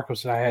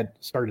Marcos and I had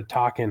started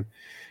talking.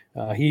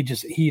 He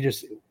just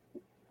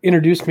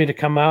introduced me to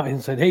come out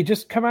and said, "Hey,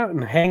 just come out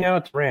and hang out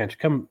at the ranch.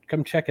 Come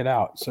check it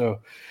out." So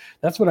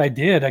that's what I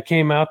did. I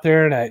came out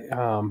there,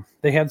 and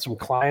they had some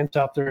clients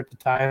out there at the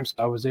time, so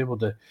I was able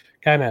to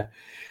kind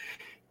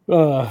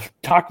of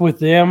talk with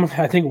them.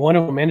 I think one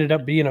of them ended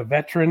up being a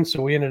veteran,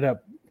 so we ended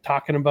up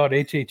talking about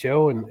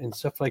HHO and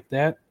stuff like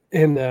that,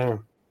 and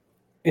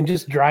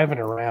just driving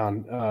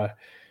around.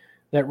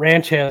 That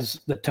ranch has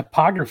the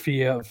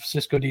topography of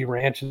Sisco D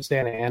Ranch in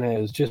Santa Ana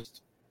is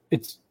just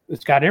it's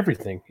got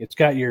everything. It's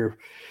got your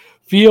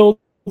fields,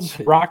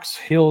 rocks,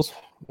 hills,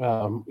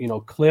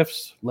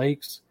 cliffs,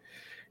 lakes.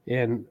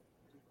 And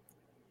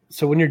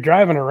so when you're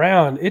driving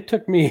around, it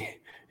took me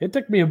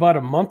about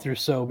a month or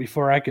so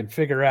before I could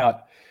figure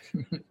out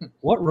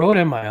what road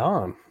am I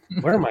on?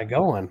 Where am I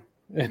going?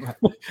 And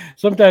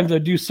sometimes I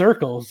do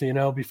circles,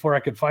 before I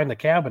could find the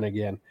cabin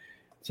again.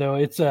 So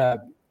it's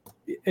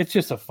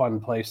just a fun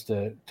place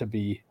to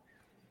be.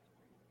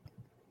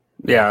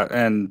 Yeah.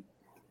 And,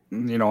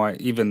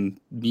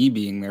 even me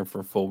being there for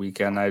a full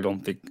weekend, I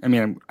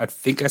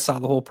think I saw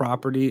the whole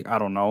property. I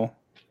don't know,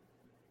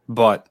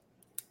 but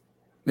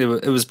it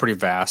was pretty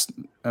vast.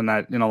 And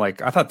I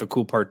thought the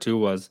cool part too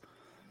was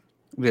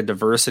the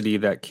diversity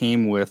that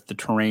came with the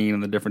terrain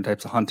and the different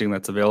types of hunting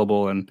that's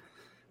available. And,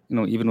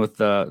 even with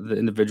the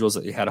individuals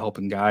that you had to help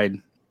and guide,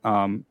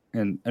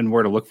 and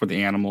where to look for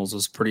the animals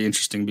was pretty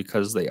interesting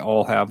because they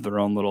all have their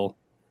own little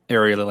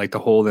area they like to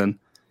hold in.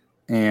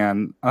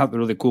 And I thought the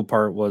really cool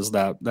part was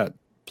that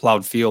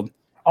plowed field.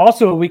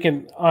 Also, we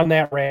can, on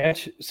that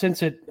ranch,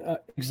 since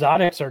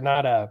exotics are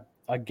not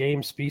a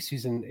game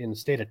species in the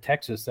state of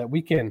Texas, that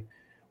we can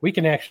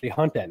actually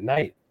hunt at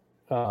night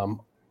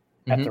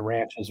at the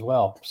ranch as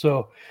well.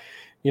 So,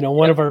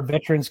 one of our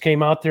veterans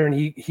came out there and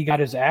he got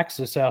his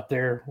axis out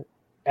there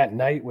at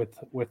night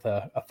with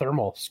a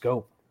thermal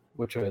scope,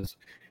 which was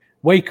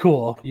way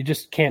cool. You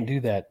just can't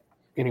do that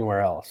anywhere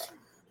else.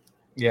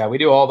 Yeah, we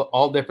do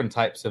all different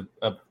types of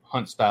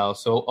hunt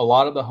styles. So a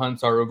lot of the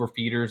hunts are over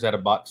feeders out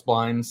of box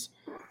blinds.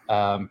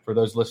 For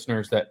those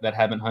listeners that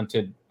haven't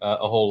hunted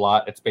a whole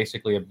lot, it's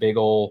basically a big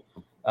old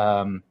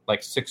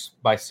 6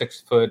 by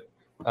 6 foot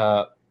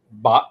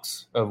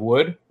box of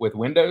wood with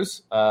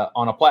windows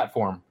on a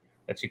platform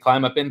that you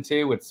climb up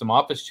into with some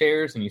office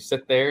chairs, and you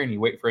sit there and you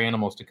wait for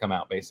animals to come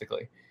out,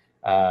 basically.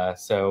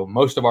 So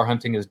most of our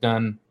hunting is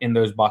done in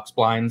those box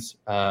blinds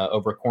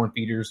over corn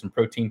feeders and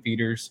protein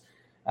feeders.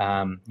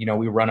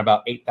 We run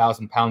about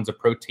 8,000 pounds of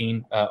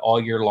protein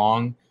all year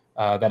long.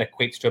 That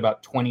equates to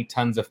about 20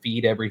 tons of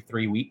feed every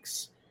 3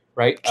 weeks,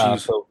 right?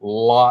 So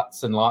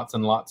lots and lots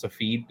and lots of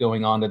feed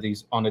going onto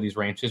these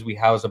ranches. We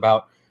house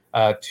about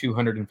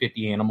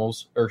 250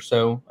 animals or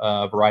so,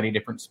 a variety of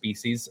different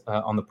species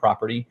on the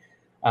property.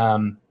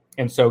 And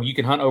so you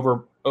can hunt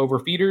over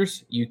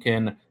feeders. You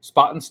can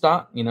spot and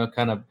stalk,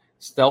 kind of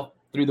stealth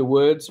through the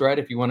woods, right?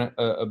 If you want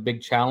a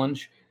big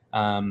challenge.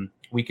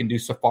 We can do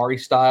safari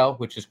style,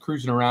 which is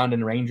cruising around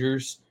in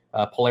Rangers,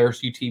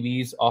 Polaris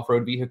UTVs,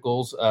 off-road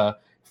vehicles,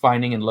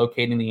 finding and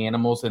locating the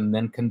animals and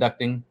then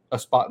conducting a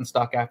spot and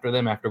stalk after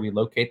them after we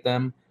locate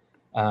them.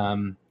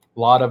 A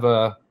lot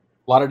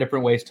of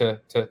different ways to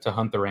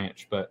hunt the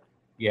ranch, but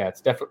yeah,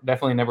 it's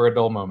definitely never a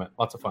dull moment.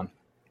 Lots of fun.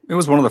 It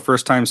was one of the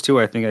first times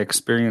too, I think I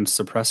experienced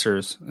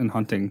suppressors in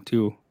hunting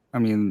too. I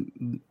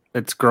mean,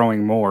 it's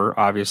growing more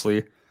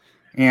obviously,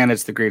 and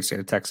it's the great state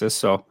of Texas.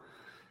 So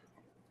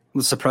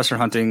the suppressor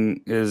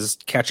hunting is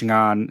catching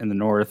on in the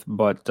north,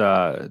 but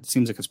it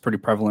seems like it's pretty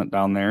prevalent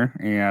down there.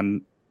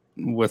 And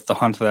with the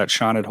hunt that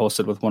Sean had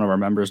hosted with one of our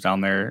members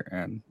down there,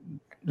 and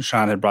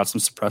Sean had brought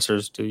some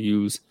suppressors to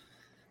use,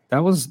 that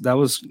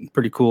was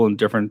pretty cool and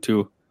different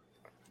too.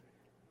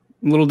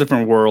 A little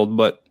different world,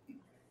 but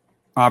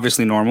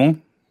obviously normal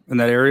in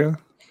that area.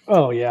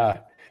 Oh yeah.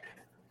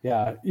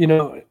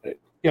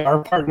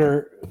 Our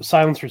partner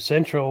Silencer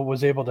Central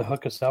was able to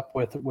hook us up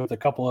with a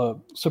couple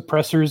of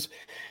suppressors.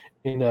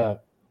 And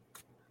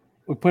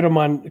we put them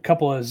on a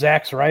couple of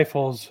Zach's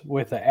rifles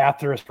with the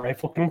Atheris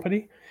Rifle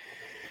Company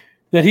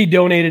that he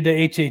donated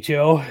to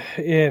HHO.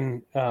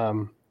 And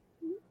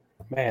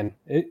man,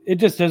 it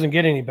just doesn't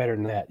get any better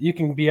than that. You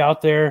can be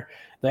out there.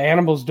 The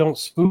animals don't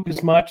spook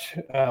as much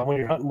when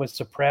you're hunting with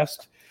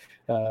suppressed.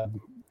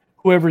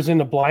 Whoever's in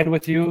the blind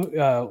with you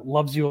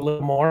loves you a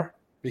little more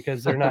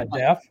because they're not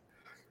deaf.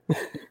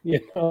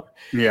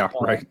 Yeah,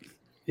 right.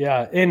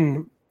 Yeah,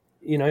 and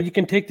you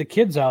can take the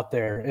kids out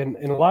there, and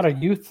a lot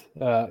of youth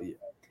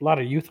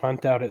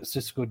hunt out at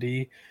Sisco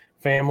D,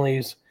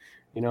 families.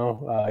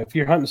 If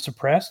you're hunting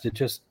suppressed,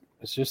 it's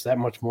just that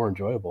much more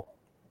enjoyable.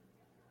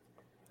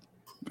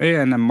 Hey,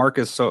 and then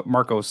Marcos,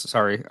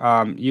 sorry.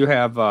 You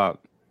have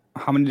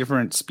how many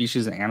different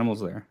species of animals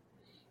there?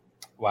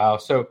 Wow.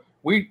 So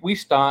we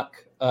stock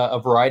a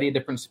variety of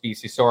different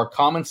species. So our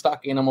common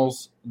stock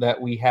animals that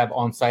we have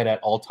on site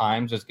at all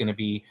times is going to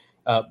be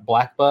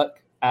blackbuck,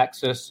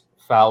 axis,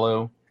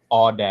 fallow,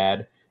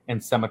 aoudad,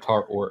 and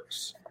scimitar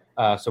oryx.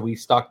 So we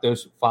stock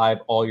those 5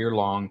 all year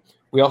long.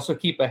 We also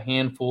keep a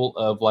handful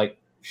of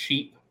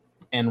sheep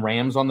and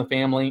rams on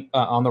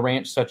the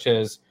ranch, such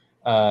as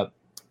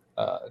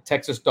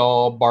Texas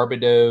Doll,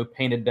 Barbado,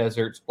 Painted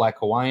Deserts, Black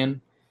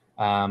Hawaiian.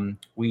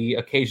 We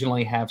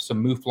occasionally have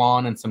some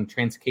Mouflon and some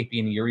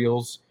Transcaspian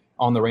Urials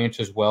on the ranch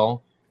as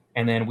well.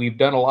 And then we've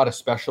done a lot of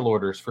special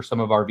orders for some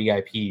of our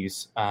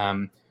VIPs,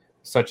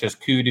 such as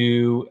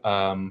Kudu,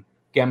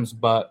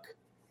 Gemsbuck.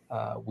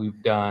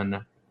 We've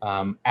done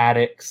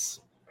Addicts.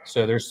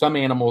 So there's some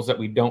animals that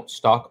we don't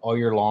stock all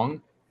year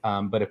long.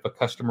 But if a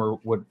customer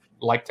would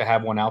like to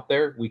have one out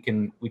there, we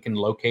can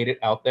locate it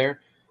out there.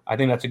 I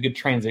think that's a good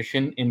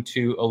transition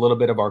into a little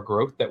bit of our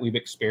growth that we've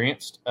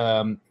experienced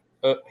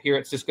here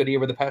at Sisco D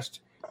over the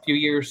past few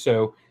years.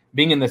 So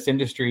being in this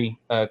industry,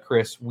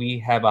 Chris, we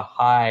have a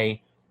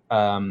high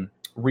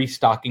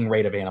restocking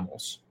rate of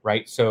animals,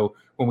 right? So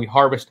when we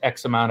harvest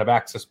X amount of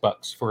access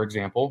bucks, for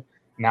example,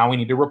 now we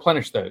need to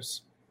replenish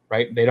those,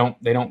 right? They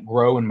don't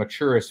grow and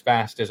mature as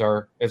fast as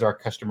our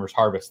customers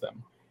harvest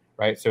them,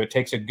 right? So it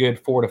takes a good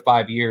 4 to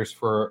 5 years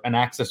for an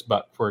access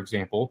buck, for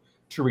example,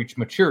 to reach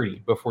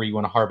maturity before you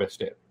want to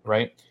harvest it,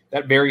 right?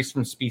 That varies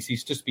from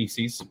species to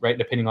species, right?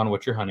 Depending on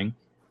what you're hunting.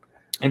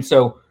 And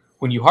so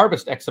when you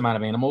harvest X amount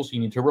of animals, you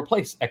need to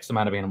replace X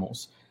amount of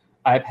animals.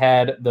 I've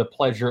had the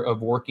pleasure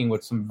of working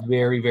with some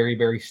very, very,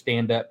 very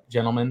stand-up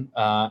gentlemen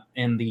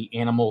in the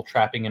animal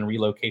trapping and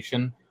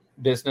relocation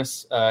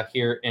business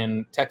here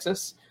in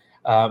Texas.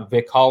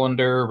 Vic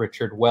Hollander,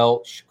 Richard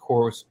Welch,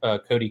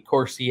 Cody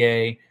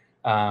Corsier,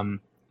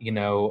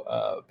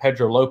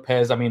 Pedro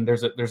Lopez. I mean,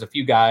 there's a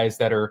few guys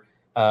that are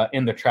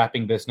in the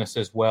trapping business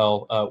as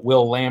well.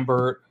 Will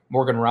Lambert,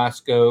 Morgan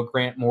Roscoe,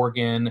 Grant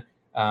Morgan.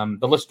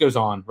 The list goes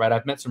on, right?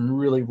 I've met some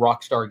really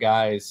rock star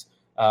guys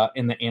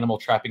in the animal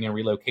trapping and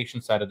relocation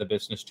side of the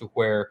business to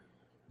where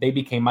they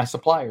became my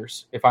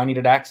suppliers. If I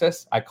needed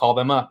access, I call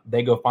them up.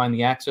 They go find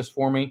the access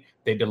for me.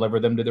 They deliver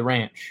them to the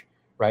ranch,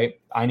 right?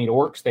 I need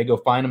orcs. They go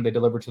find them. They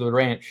deliver to the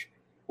ranch.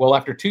 Well,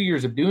 after 2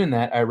 years of doing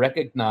that, I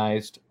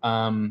recognized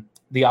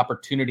the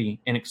opportunity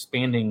in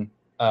expanding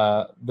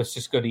the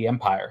Sisco D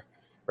empire,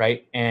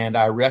 right? And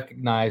I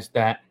recognized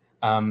that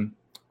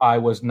I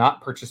was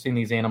not purchasing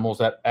these animals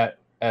at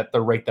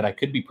the rate that I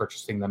could be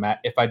purchasing them at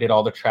if I did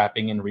all the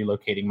trapping and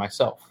relocating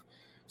myself.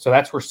 So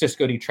that's where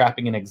Sisco D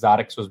Trapping and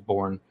Exotics was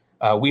born.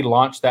 We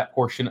launched that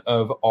portion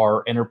of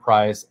our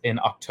enterprise in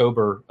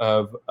October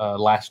of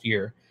last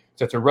year.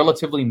 So it's a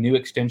relatively new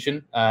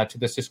extension to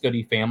the Sisco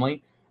D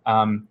family.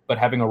 But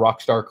having a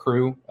rockstar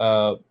crew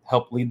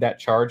help lead that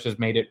charge has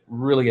made it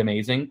really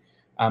amazing.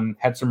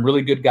 Had some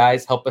really good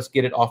guys help us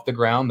get it off the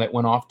ground that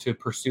went off to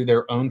pursue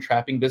their own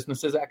trapping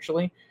businesses,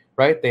 actually.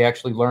 Right? They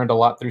actually learned a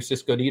lot through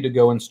Sisco D to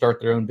go and start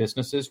their own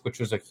businesses, which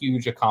was a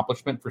huge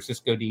accomplishment for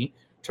Sisco D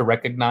to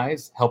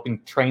recognize,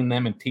 helping train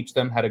them and teach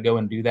them how to go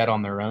and do that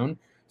on their own.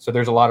 So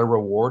there's a lot of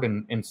reward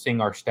in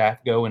seeing our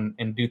staff go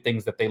and do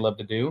things that they love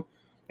to do.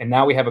 And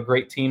now we have a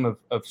great team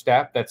of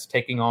staff that's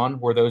taking on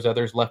where those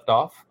others left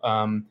off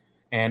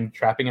and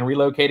trapping and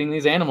relocating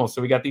these animals.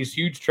 So we got these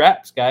huge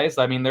traps, guys.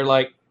 I mean,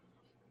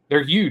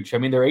 they're huge. I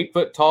mean, they're 8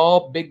 foot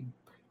tall, big,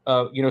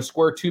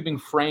 square tubing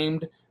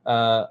framed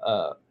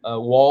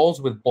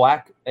walls with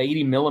black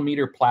 80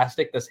 millimeter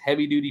plastic, this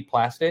heavy duty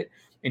plastic.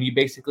 And you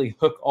basically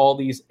hook all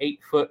these 8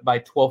 foot by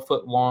 12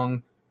 foot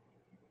long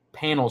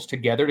panels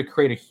together to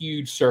create a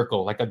huge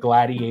circle, like a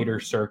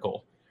gladiator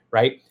circle,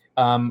 right?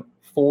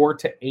 4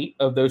 to 8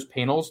 of those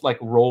panels like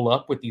roll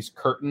up with these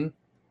curtain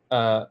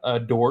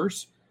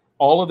doors.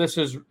 All of this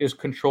is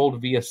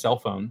controlled via cell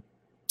phone.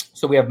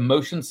 So we have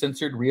motion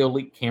censored real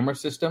leak camera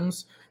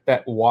systems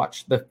that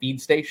watch the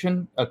feed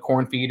station, a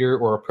corn feeder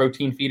or a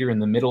protein feeder in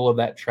the middle of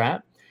that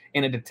trap,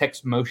 and it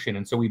detects motion.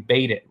 And so we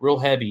bait it real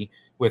heavy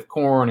with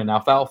corn and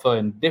alfalfa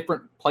in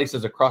different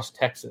places across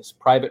Texas,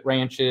 private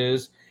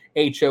ranches,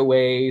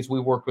 HOAs. We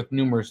worked with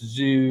numerous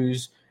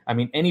zoos. I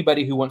mean,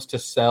 anybody who wants to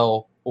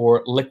sell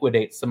or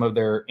liquidate some of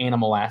their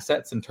animal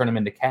assets and turn them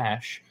into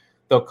cash,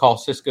 they'll call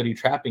Sisco D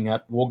Trapping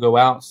up. We'll go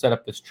out, set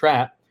up this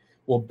trap.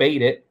 We'll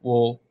bait it.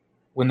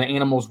 When the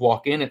animals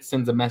walk in, it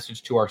sends a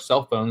message to our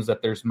cell phones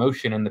that there's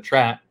motion in the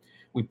trap.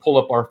 We pull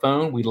up our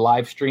phone, we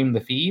live stream the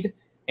feed,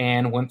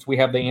 and once we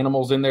have the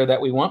animals in there that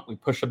we want, we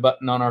push a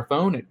button on our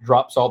phone, it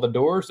drops all the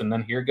doors, and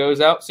then here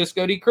goes out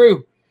Sisco D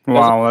crew.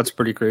 Wow, that's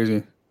pretty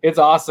crazy. It's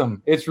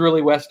awesome. It's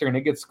really Western.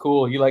 It gets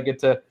cool. You get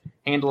to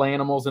handle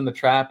animals in the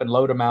trap and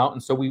load them out.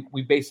 And so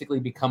we basically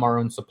become our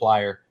own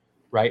supplier,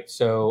 right?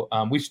 So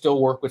we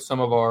still work with some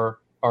of our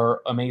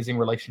amazing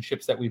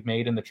relationships that we've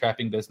made in the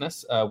trapping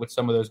business with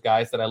some of those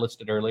guys that I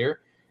listed earlier,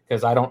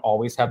 because I don't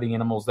always have the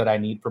animals that I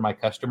need for my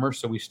customers.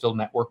 So we still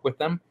network with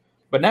them.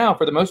 But now,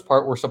 for the most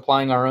part, we're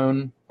supplying our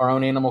own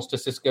animals to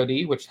Sisco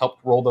D, which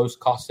helped roll those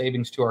cost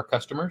savings to our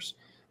customers.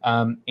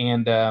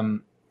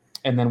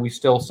 And then we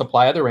still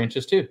supply other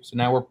ranches too. So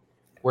now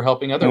we're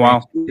helping other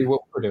ranches do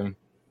what we're doing.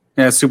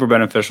 Yeah, it's super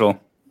beneficial.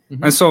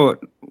 Mm-hmm. And so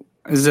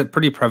is it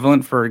pretty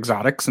prevalent for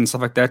exotics and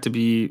stuff like that to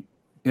be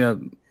out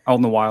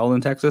in the wild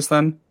in Texas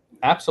then?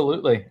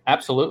 Absolutely.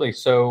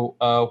 So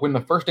when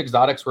the first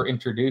exotics were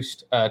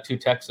introduced to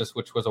Texas,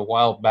 which was a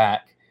while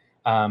back,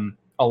 a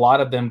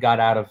lot of them got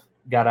out of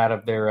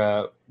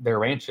their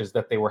ranches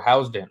that they were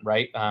housed in,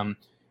 right?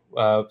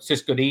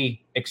 Sisco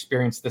D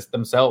experienced this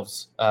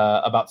themselves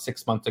about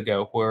 6 months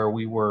ago, where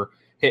we were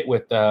hit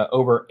with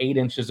over 8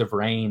 inches of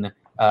rain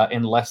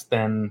in less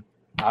than,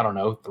 I don't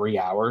know, 3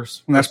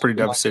 hours. And that's pretty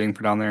devastating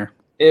for down there.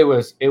 It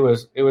was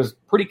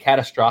pretty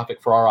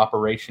catastrophic for our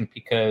operation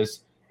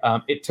because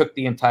it took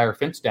the entire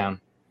fence down.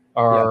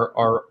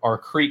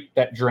 Our creek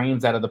that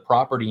drains out of the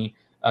property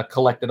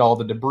collected all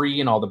the debris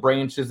and all the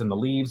branches and the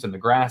leaves and the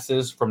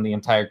grasses from the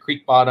entire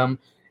creek bottom,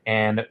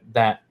 and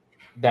that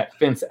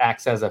fence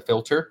acts as a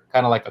filter,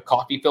 kind of like a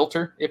coffee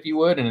filter, if you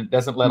would, and it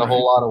doesn't let a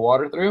whole lot of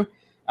water through.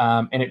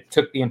 And it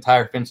took the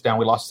entire fence down.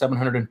 We lost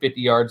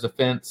 750 yards of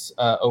fence,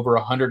 over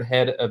 100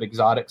 head of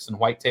exotics and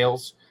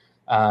whitetails.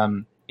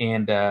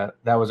 And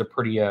that was a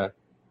pretty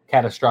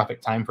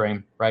catastrophic time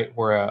frame, right,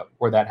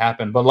 where that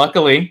happened. But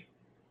luckily,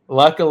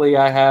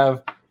 I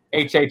have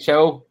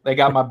HHO. They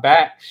got my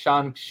back.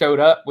 Sean showed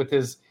up with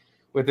his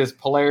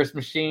Polaris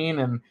machine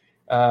and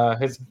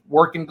his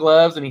working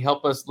gloves, and he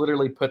helped us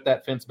literally put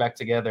that fence back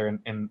together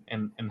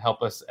and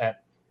help us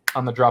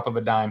on the drop of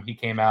a dime. He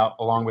came out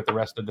along with the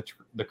rest of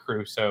the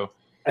crew. So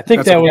I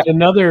think that was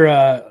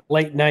another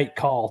late night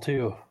call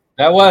too.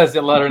 That was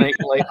a late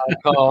night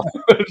call.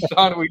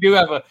 Sean, we do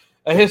have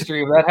a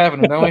history of that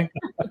happening, don't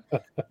we?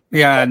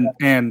 Yeah,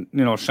 and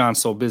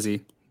Sean's so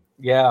busy.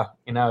 Yeah,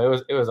 it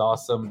was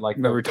awesome.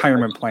 Like the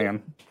retirement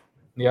plan.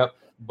 Yep.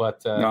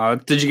 But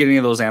did you get any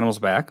of those animals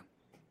back?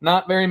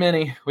 Not very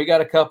many. We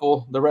got a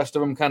couple. The rest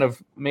of them kind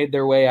of made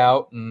their way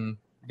out and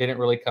didn't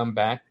really come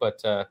back.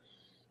 But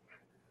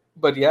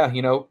yeah,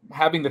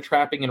 having the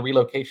trapping and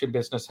relocation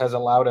business has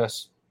allowed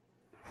us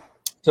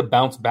to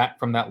bounce back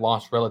from that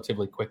loss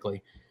relatively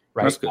quickly.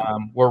 Right.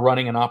 We're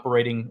running and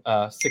operating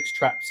 6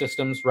 trap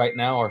systems right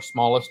now. Our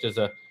smallest is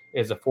a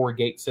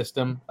 4-gate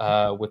system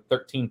with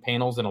 13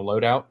 panels and a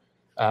loadout.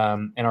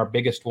 And our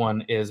biggest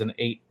one is an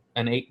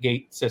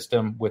 8-gate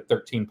system with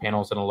 13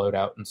 panels and a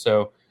loadout. And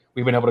so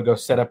we've been able to go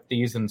set up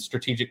these in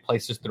strategic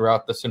places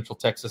throughout the Central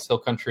Texas Hill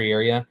Country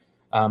area.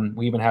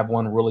 We even have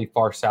one really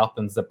far south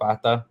in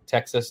Zapata,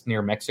 Texas,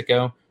 near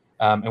Mexico.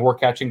 And we're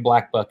catching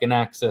blackbuck and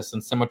axis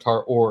and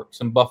scimitar orcs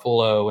and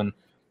buffalo and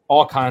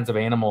all kinds of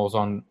animals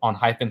on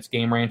high fence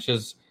game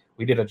ranches.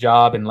 We did a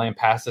job in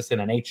Lampasas in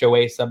an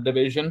HOA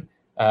subdivision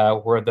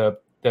where the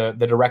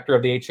director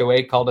of the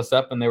HOA called us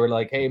up and they were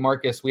like, "Hey,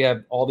 Marcus, we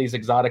have all these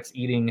exotics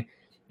eating,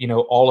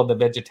 all of the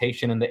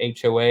vegetation in the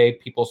HOA,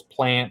 people's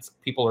plants.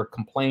 People are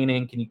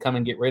complaining. Can you come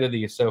and get rid of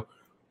these?" So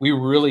we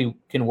really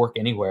can work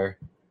anywhere,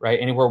 right?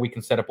 Anywhere we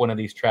can set up one of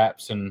these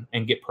traps and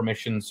get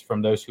permissions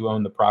from those who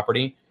own the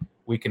property,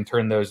 we can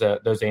turn those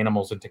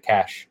animals into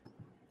cash.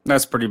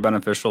 That's pretty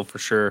beneficial for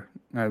sure.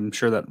 I'm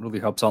sure that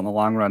really helps out in the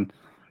long run.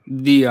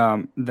 The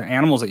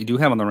animals that you do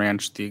have on the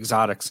ranch, the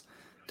exotics,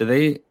 do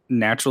they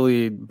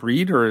naturally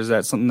breed, or is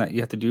that something that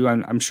you have to do?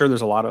 I'm sure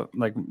there's a lot of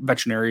like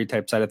veterinary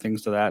type side of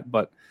things to that,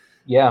 but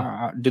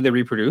yeah, do they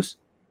reproduce?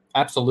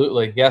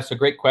 Absolutely. Yeah. So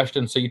great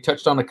question. So you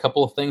touched on a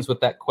couple of things with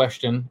that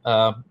question,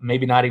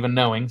 maybe not even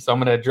knowing. So I'm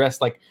going to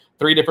address like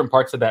 3 different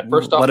parts of that.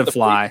 First off, let it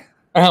fly.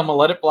 I'm going to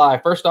let it fly.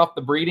 First off,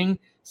 the breeding.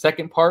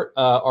 Second part,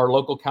 our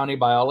local county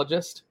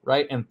biologist,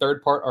 right? And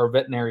third part, our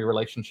veterinary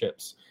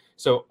relationships.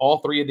 So all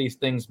 3 of these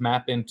things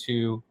map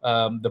into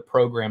the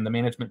program, the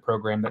management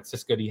program that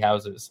Sisco D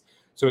houses.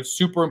 So it's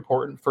super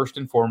important, first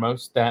and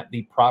foremost, that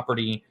the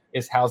property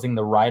is housing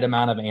the right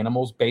amount of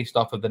animals based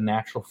off of the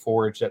natural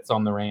forage that's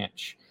on the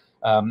ranch.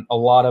 A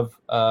lot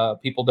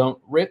of people don't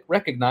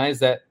recognize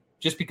that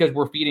just because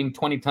we're feeding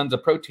 20 tons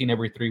of protein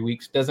every 3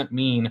 weeks doesn't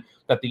mean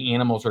that the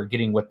animals are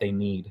getting what they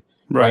need.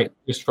 Right.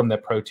 Just from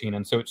that protein.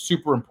 And so it's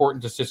super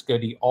important to Sisco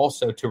D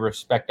also to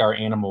respect our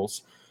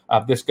animals.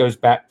 This goes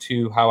back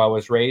to how I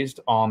was raised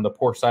on the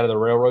poor side of the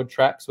railroad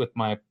tracks with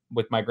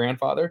my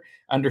grandfather.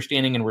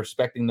 Understanding and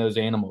respecting those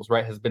animals,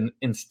 right, has been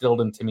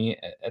instilled into me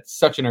at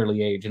such an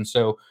early age. And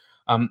so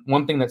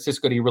one thing that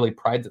Sisco D really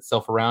prides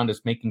itself around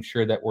is making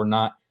sure that we're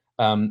not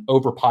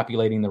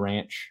overpopulating the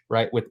ranch,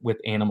 right, with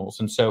animals.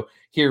 And so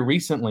here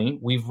recently,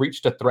 we've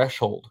reached a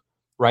threshold,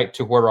 right,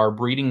 to where our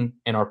breeding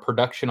and our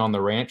production on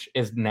the ranch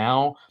is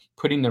now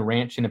putting the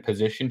ranch in a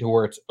position to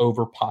where it's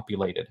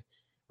overpopulated,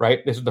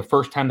 right? This is the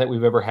first time that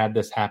we've ever had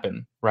this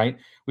happen, right?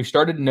 We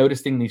started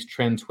noticing these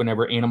trends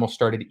whenever animals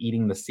started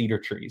eating the cedar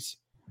trees,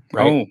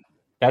 right? Oh.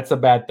 That's a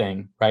bad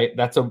thing, right?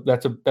 That's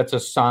a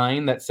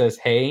sign that says,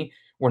 hey,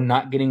 we're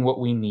not getting what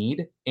we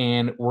need,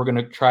 and we're going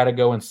to try to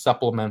go and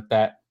supplement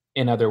that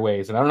in other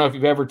ways. And I don't know if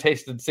you've ever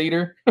tasted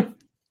cedar.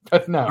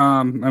 But no,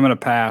 I'm gonna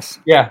pass.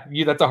 Yeah,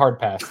 that's a hard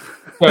pass.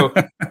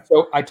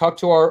 So I talked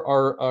to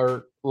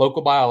our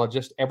local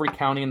biologist. Every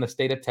county in the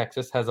state of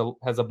Texas has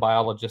a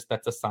biologist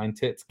that's assigned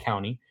to its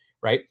county,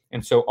 right?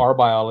 And so our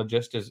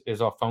biologist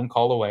is a phone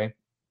call away.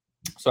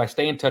 So I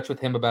stay in touch with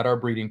him about our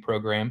breeding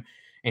program,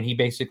 and he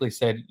basically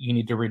said you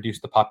need to reduce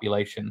the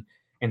population.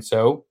 And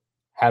so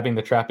having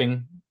the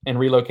trapping and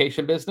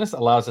relocation business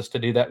allows us to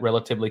do that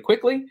relatively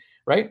quickly,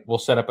 right? We'll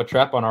set up a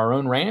trap on our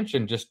own ranch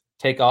and just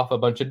take off a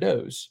bunch of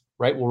does.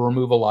 Right, we'll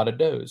remove a lot of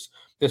does.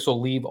 This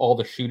will leave all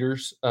the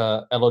shooters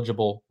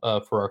eligible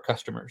for our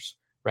customers.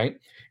 right?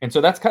 And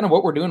so that's kind of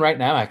what we're doing right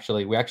now.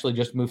 Actually, we actually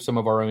just moved some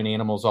of our own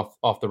animals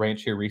off the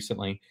ranch here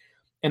recently.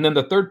 And then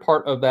the third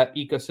part of that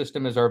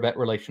ecosystem is our vet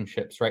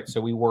relationships, right? So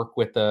we work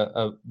with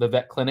the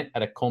vet clinic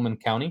out of Coleman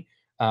County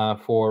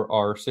for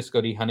our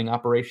Sisco D hunting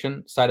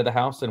operation side of the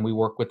house, and we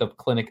work with a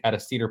clinic out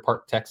of Cedar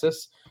Park,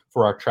 Texas,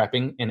 for our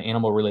trapping and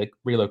animal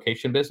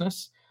relocation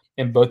business.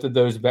 And both of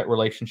those vet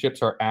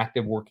relationships are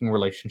active working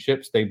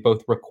relationships. They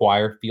both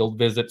require field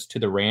visits to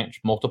the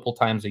ranch multiple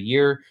times a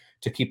year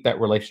to keep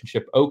that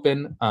relationship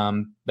open.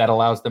 That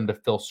allows them to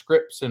fill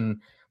scripts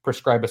and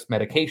prescribe us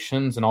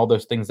medications and all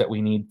those things that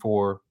we need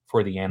for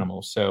the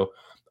animals. So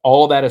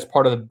all of that is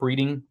part of the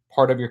breeding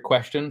part of your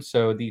question.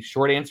 So the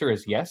short answer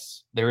is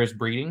yes, there is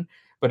breeding,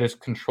 but it's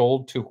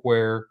controlled to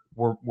where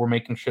we're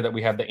making sure that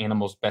we have the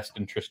animal's best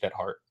interest at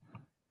heart.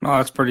 Oh,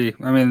 that's pretty.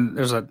 I mean,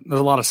 there's a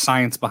lot of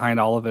science behind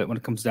all of it when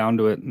it comes down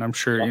to it, and I'm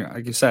sure,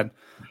 like you said,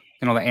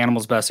 the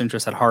animal's best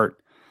interest at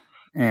heart,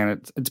 and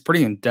it's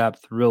pretty in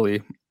depth,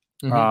 really.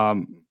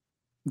 Mm-hmm.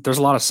 There's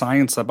a lot of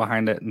science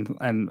behind it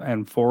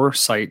and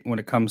foresight when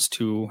it comes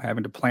to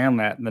having to plan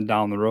that and then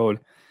down the road.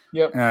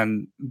 Yep.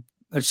 And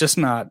it's just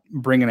not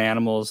bringing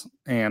animals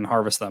and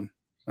harvest them.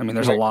 I mean,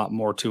 there's a lot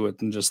more to it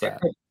than just that.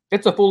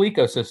 It's a full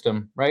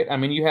ecosystem, right? I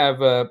mean, you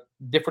have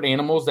different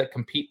animals that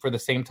compete for the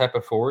same type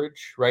of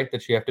forage, right?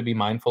 That you have to be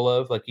mindful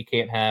of. Like you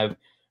can't have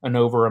an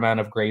over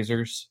amount of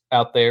grazers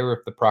out there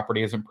if the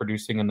property isn't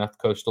producing enough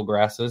coastal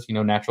grasses,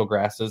 natural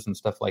grasses and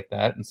stuff like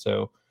that. And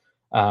so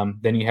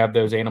then you have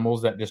those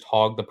animals that just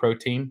hog the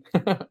protein,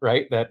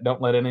 right? That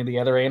don't let any of the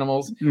other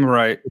animals.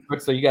 Right.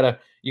 So you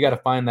gotta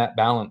find that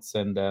balance.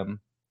 And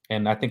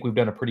I think we've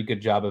done a pretty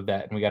good job of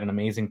that. And we got an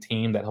amazing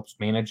team that helps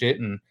manage it.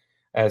 And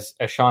as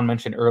Sean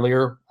mentioned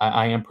earlier,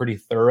 I am pretty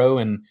thorough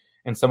in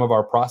some of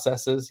our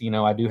processes.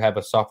 I do have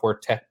a software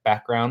tech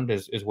background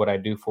is what I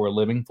do for a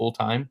living full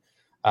time.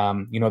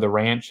 The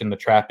ranch and the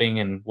trapping,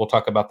 and we'll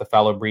talk about the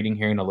fallow breeding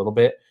here in a little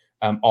bit.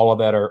 All of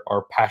that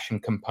are passion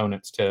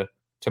components to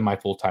my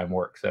full-time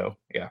work. So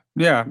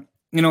yeah.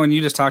 And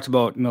you just talked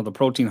about the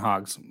protein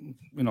hogs,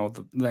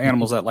 the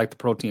animals that like the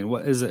protein.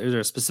 What is there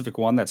a specific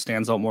one that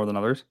stands out more than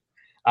others?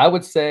 I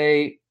would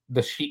say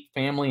the sheep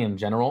family in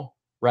general,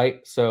 right?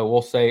 So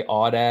we'll say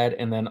Aoudad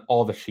and then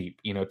all the sheep,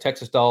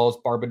 Texas Dulls,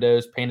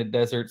 Barbados, Painted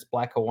Deserts,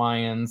 Black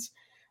Hawaiians,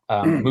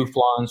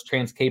 Mouflons,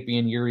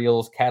 Transcapian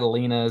Urials,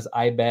 Catalinas,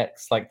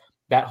 Ibex, like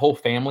that whole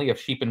family of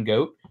sheep and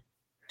goat,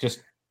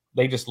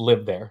 they just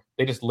live there.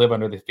 They just live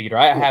under the feeder.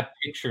 I have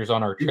pictures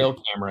on our trail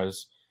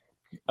cameras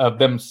of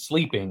them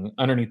sleeping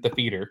underneath the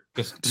feeder,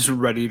 just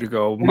ready to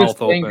go,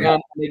 mouth open.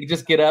 Down, they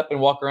just get up and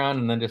walk around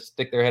and then just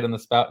stick their head in the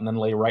spout and then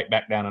lay right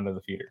back down under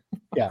the feeder.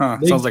 Yeah,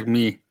 sounds like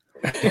me.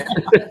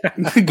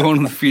 Going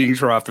to the feeding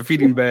trough, the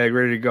feeding bag,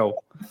 ready to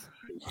go.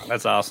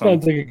 That's awesome.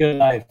 Sounds like a good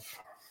life.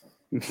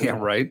 Yeah,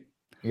 right.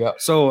 Yeah.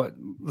 So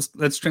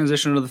let's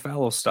transition to the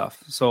fallow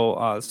stuff. So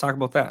let's talk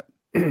about that.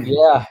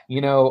 Yeah,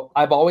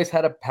 I've always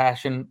had a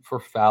passion for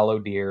fallow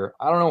deer.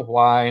 I don't know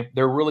why.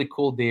 They're really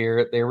cool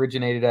deer. They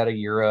originated out of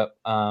Europe,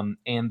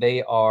 and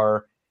they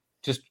are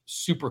just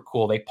super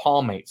cool. They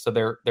palmate, so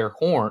their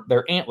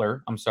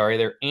antler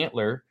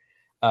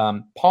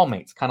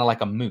palmates, kind of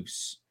like a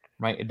moose,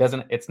 right?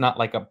 It's not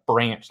like a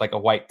branch, like a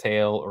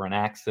whitetail or an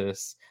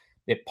axis.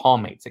 It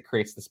palmates. It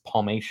creates this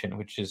palmation,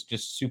 which is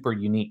just super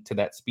unique to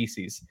that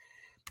species.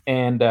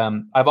 And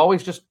I've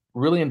always just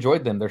really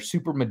enjoyed them. They're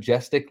super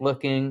majestic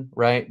looking,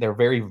 right? They're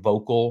very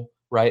vocal,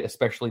 right?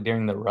 Especially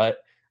during the rut.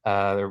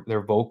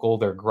 They're vocal,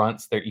 they're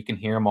grunts. You can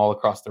hear them all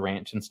across the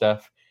ranch and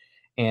stuff.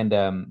 And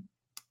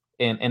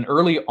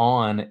early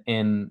on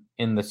in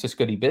the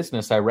Sisco D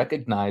business, I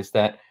recognized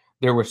that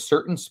there were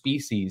certain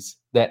species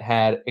that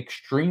had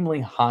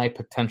extremely high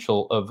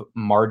potential of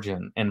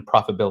margin and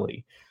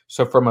profitability.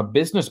 So from a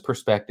business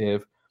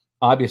perspective,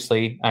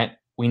 obviously,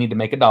 we need to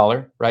make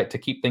 $1, right, to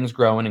keep things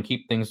growing and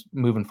keep things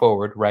moving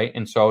forward, right?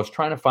 And so I was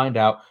trying to find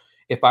out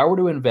if I were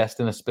to invest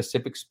in a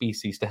specific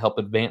species to help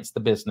advance the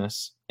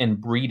business and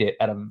breed it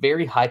at a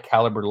very high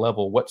caliber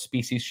level, what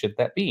species should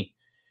that be?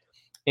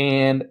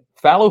 And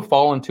fallow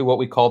fall into what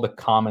we call the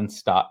common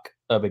stock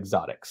of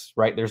exotics,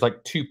 right? There's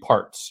like two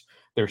parts.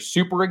 There's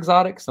super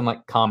exotics and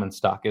like common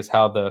stock is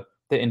how the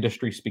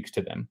industry speaks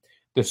to them.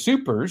 The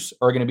supers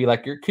are going to be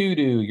like your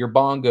kudu, your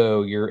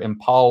bongo, your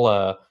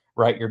impala,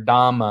 right? Your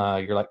dama,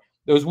 your like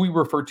those, we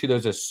refer to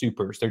those as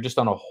supers. They're just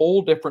on a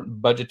whole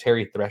different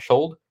budgetary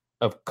threshold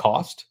of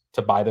cost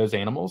to buy those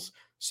animals.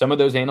 Some of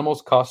those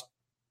animals cost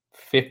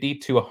 $50,000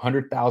 to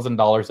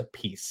 $100,000 a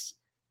piece,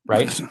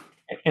 right?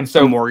 And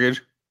so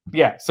mortgage.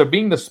 Yeah. So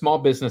being the small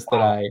business that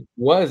I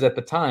was at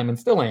the time and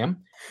still am,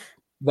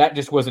 that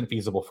just wasn't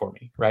feasible for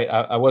me, right?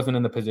 I wasn't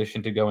in the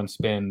position to go and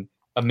spend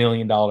 $1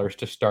 million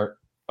to start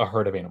a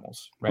herd of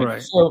animals,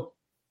 right? So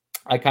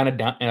I kind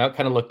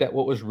of looked at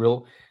what was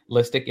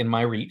realistic in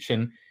my reach,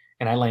 and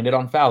I landed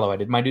on fallow. I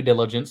did my due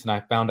diligence, and I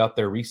found out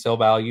their resale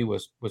value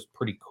was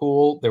pretty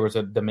cool. There was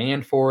a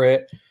demand for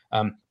it.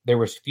 There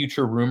was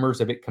future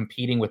rumors of it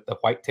competing with the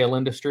whitetail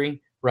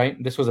industry,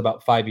 right? This was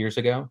about 5 years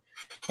ago.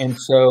 And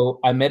so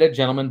I met a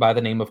gentleman by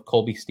the name of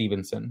Colby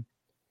Stevenson.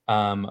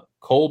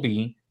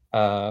 Colby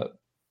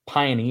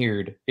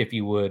pioneered, if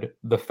you would,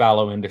 the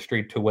fallow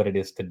industry to what it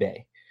is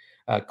today.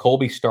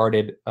 Colby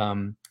started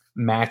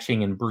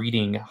matching and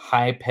breeding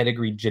high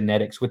pedigree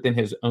genetics within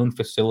his own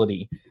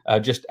facility,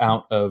 just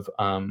out of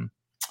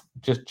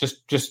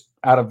just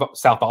out of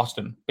South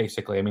Austin,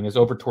 basically. I mean, it's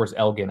over towards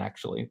Elgin,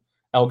 actually,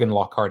 Elgin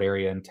Lockhart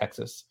area in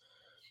Texas.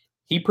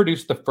 He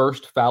produced the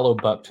first fallow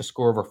buck to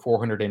score over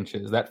 400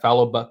 inches. That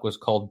fallow buck was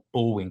called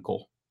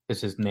Bullwinkle,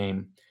 is his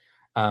name.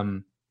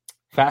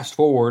 Fast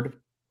forward,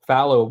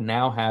 fallow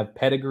now have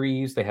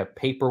pedigrees, they have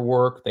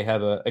paperwork, they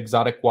have a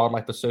Exotic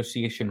Wildlife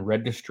Association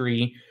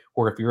registry,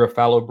 where if you're a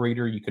fallow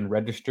breeder, you can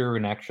register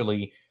and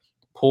actually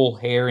pull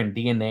hair and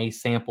DNA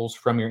samples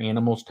from your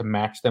animals to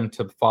match them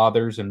to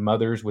fathers and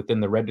mothers within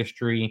the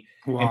registry.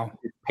 Wow.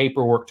 And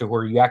paperwork to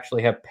where you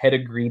actually have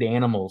pedigreed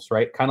animals,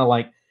 right? Kind of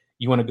like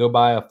you want to go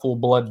buy a full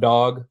blood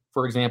dog,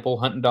 for example,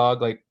 hunting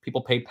dog, like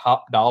people pay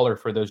top dollar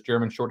for those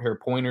German short hair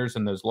pointers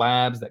and those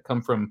labs that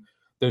come from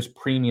those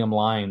premium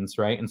lines,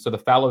 right? And so the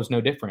fallow is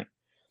no different.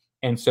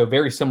 And so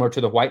very similar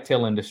to the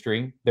whitetail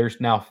industry, there's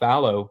now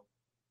fallow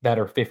that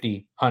are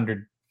 $50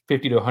 to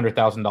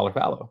 $100,000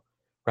 fallow,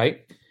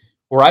 right?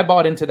 Where I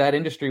bought into that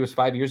industry was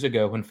 5 years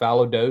ago when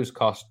fallow does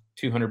cost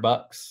 $200,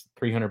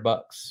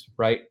 $300,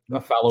 right? A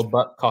fallow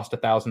buck cost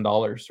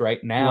 $1,000,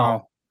 right?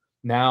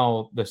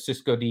 Now the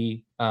Sisco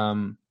D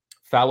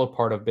fallow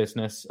part of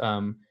business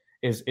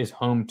is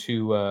home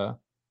to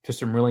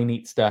some really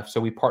neat stuff.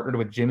 So we partnered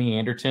with Jimmy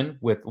Anderton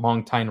with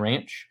Long Time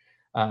Ranch,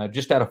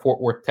 just out of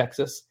Fort Worth,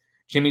 Texas.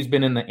 Jimmy's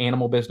been in the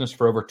animal business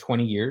for over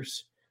 20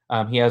 years.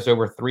 He has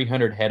over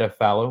 300 head of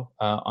fallow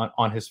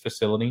on his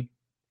facility.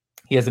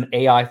 He has an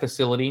AI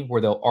facility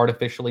where they'll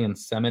artificially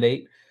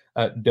inseminate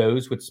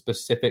does with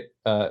specific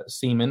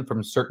semen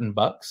from certain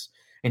bucks.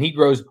 And he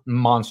grows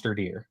monster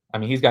deer. I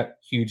mean, he's got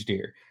huge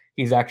deer.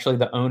 He's actually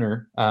the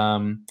owner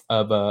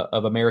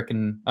of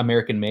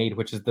American Made,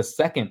 which is the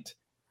second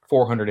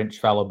 400-inch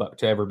fallow buck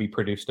to ever be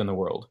produced in the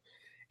world.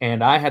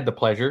 And I had the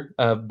pleasure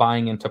of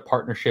buying into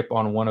partnership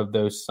on one of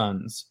those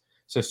sons.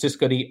 So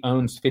Sisco D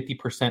owns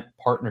 50%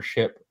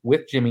 partnership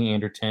with Jimmy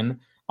Anderton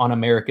on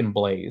American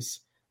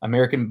Blaze.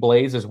 American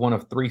Blaze is one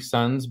of 3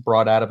 sons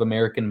brought out of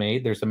American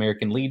Made. There's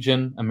American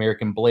Legion,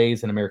 American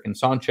Blaze, and American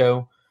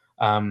Sancho.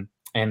 And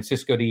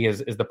Sisco D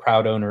is the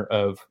proud owner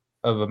of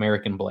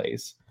American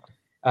Blaze.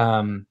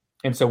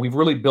 And so we've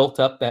really built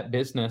up that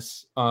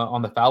business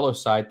on the fallow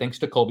side, thanks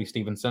to Colby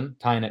Stevenson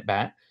tying it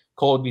back.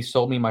 Colby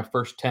sold me my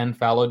first 10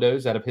 fallow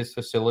does out of his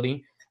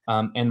facility,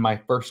 and my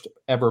first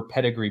ever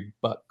pedigree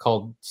buck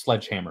called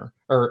Sledgehammer.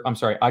 Or I'm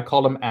sorry, I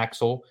called him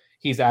Axel.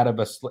 He's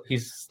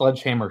he's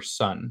Sledgehammer's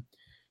son.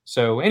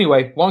 So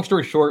anyway, long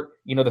story short,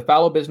 the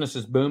fallow business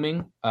is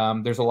booming.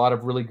 There's a lot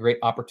of really great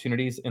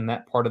opportunities in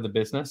that part of the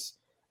business.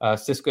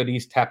 Sisco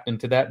D's tapped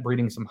into that,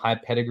 breeding some high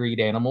pedigreed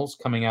animals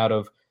coming out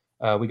of.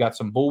 We got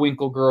some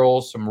Bullwinkle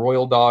girls, some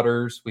Royal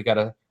daughters. We got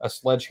a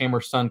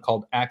Sledgehammer son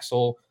called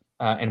Axel,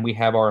 and we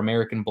have our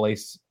American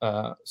Blaze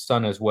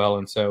son as well.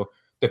 And so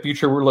the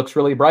future looks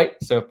really bright.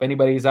 So if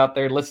anybody's out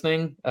there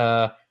listening,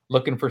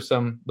 looking for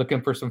some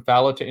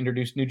fallow to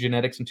introduce new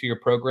genetics into your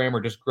program, or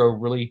just grow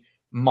really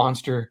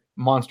monster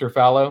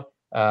fallow,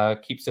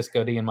 keep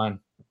Sisco D in mind.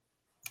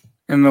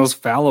 And those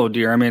fallow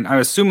deer, I mean, I'm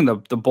assuming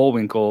the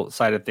Bullwinkle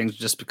side of things,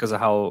 just because of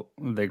how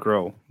they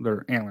grow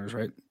their antlers,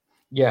 right?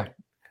 Yeah.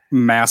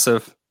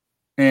 Massive.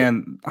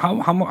 And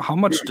how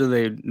much do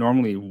they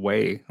normally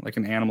weigh, like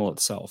an animal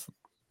itself?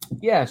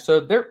 Yeah, so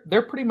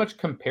they're pretty much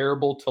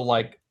comparable to,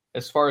 like,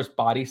 as far as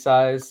body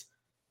size,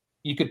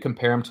 you could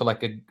compare them to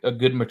like a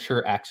good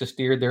mature axis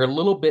deer. They're a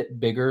little bit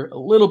bigger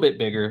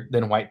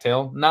than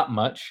whitetail, not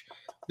much.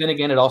 Then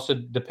again, it also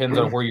depends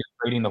on where you're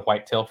breeding the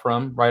whitetail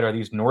from, right? Are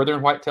these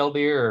northern whitetail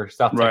deer or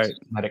South Texas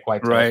genetic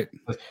whitetail? Right.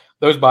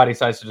 Those body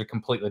sizes are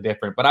completely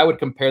different, but I would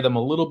compare them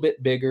a little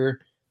bit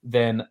bigger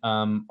than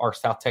our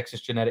South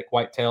Texas genetic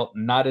whitetail.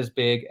 Not as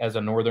big as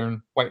a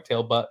northern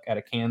whitetail buck out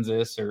of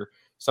Kansas or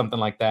something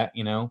like that,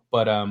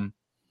 but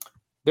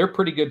they're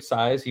pretty good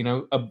size.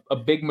 A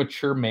big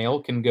mature male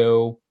can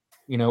go,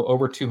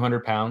 over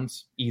 200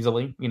 pounds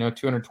easily,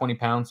 220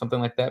 pounds, something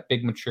like that,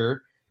 big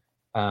mature.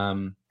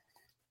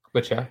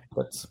 But yeah,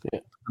 that's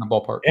kind of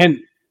ballpark.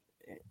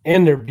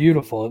 And they're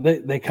beautiful.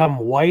 They come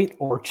white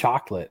or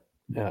chocolate.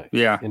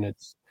 Yeah. And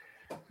it's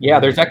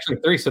there's actually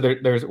 3. So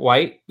there's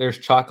white, there's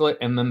chocolate,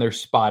 and then there's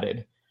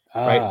spotted.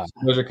 Right.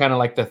 So those are kind of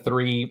like the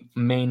 3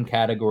 main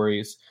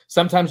categories.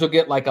 Sometimes you'll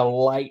get like a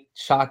light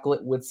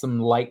chocolate with some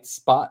light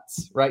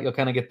spots, right? You'll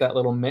kind of get that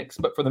little mix,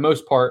 but for the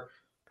most part,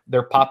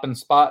 they're popping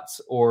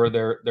spots or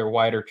they're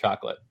whiter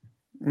chocolate.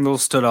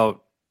 Those stood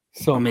out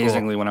so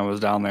amazingly cool when I was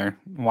down there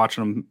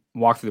watching them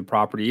walk through the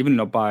property, even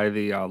up by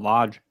the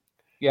lodge.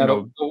 Yeah,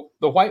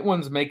 the white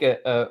ones make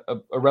a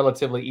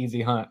relatively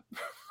easy hunt.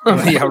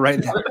 Yeah,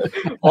 right.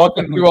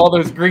 Walking through all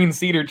those green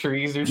cedar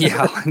trees.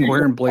 Yeah,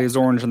 wearing blaze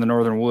orange in the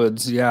northern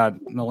woods. Yeah,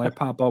 the light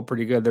pop out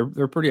pretty good.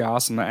 They're pretty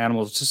awesome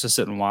animals just to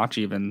sit and watch.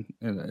 Even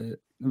it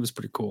was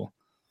pretty cool.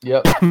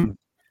 Yep. Well,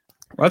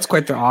 that's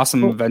quite the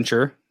awesome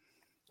venture.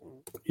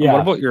 Yeah.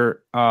 What about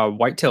your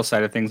whitetail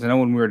side of things? I know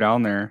when we were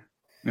down there,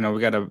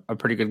 we got a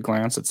pretty good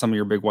glance at some of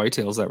your big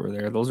whitetails that were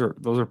there. Those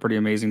are pretty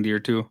amazing deer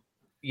too.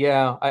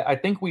 Yeah, I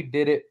think we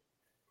did it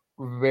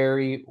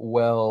very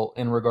well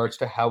in regards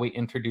to how we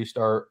introduced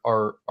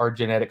our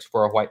genetics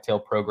for our whitetail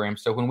program.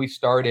 So when we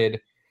started,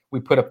 we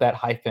put up that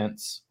high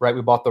fence, right?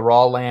 We bought the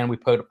raw land, we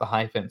put up the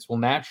high fence. Well,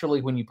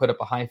 naturally, when you put up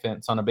a high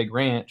fence on a big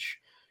ranch,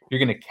 you're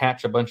going to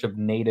catch a bunch of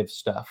native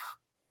stuff,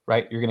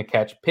 right? You're going to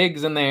catch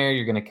pigs in there.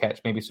 You're going to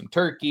catch maybe some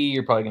turkey.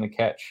 You're probably going to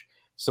catch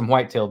some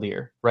whitetail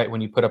deer, right? When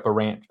you put up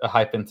a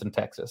high fence in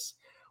Texas.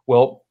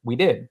 Well, we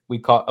did. We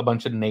caught a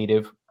bunch of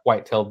native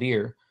whitetail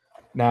deer.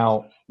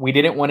 Now, we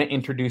didn't want to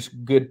introduce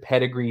good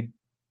pedigree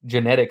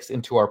genetics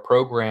into our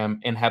program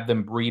and have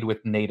them breed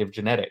with native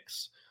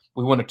genetics.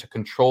 We wanted to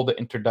control the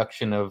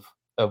introduction of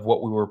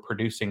what we were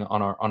producing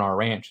on our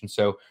ranch. And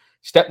so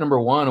step number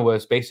one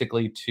was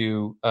basically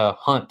to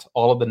hunt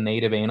all of the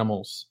native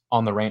animals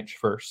on the ranch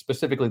first,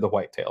 specifically the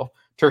whitetail.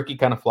 Turkey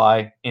kind of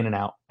fly in and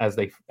out as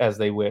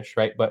they wish,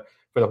 right? But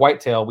for the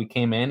whitetail, we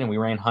came in and we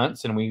ran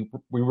hunts and we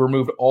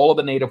removed all of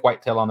the native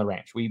whitetail on the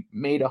ranch. We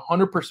made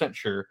 100%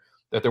 sure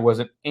that there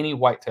wasn't any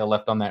whitetail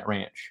left on that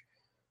ranch.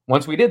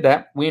 Once we did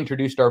that, we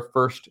introduced our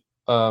first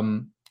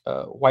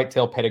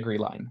whitetail pedigree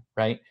line,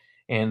 right?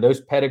 And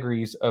those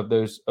pedigrees of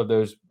those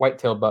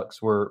whitetail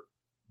bucks were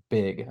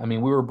big. I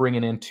mean, we were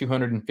bringing in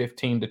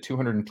 215 to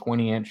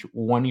 220 inch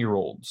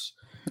 1-year-olds.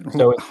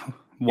 So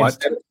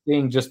instead of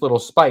seeing just little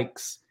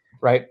spikes,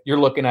 right, you're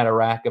looking at a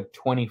rack of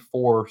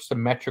 24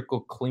 symmetrical,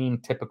 clean,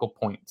 typical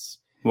points.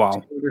 Wow.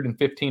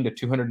 215 to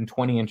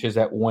 220 inches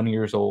at 1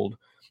 year old.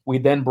 We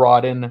then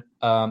brought in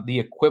the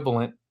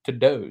equivalent to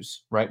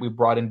does, right? We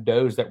brought in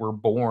does that were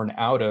born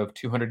out of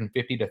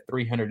 250 to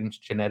 300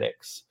 inch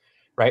genetics,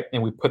 right?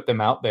 And we put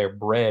them out there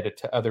bred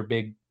to other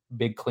big,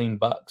 clean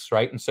bucks,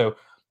 right? And so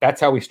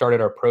that's how we started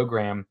our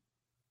program.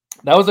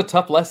 That was a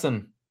tough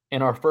lesson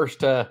in our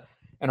first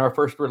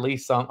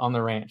release on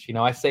the ranch.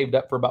 I saved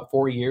up for about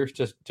 4 years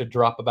to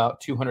drop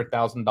about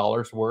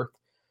 $200,000 worth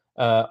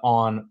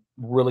on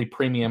really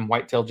premium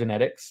whitetail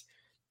genetics.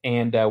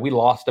 And we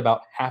lost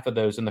about half of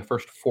those in the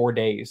first 4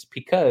 days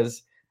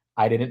because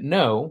I didn't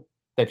know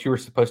that you were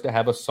supposed to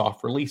have a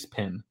soft release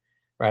pin,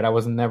 right?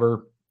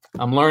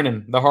 I'm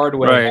learning the hard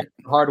way, right.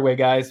 Hard way,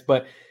 guys.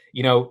 But,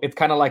 it's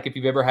kind of like if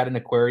you've ever had an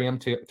aquarium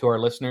to our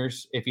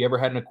listeners, if you ever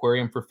had an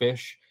aquarium for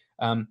fish,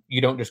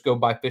 you don't just go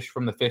buy fish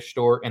from the fish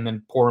store and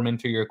then pour them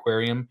into your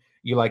aquarium.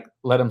 You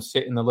let them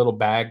sit in the little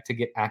bag to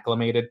get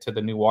acclimated to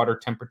the new water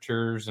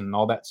temperatures and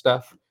all that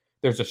stuff.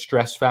 There's a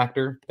stress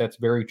factor that's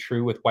very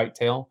true with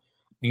whitetail.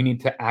 You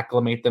need to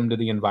acclimate them to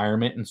the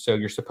environment. And so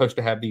you're supposed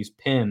to have these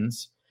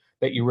pins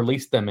that you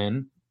release them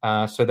in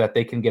so that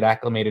they can get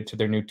acclimated to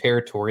their new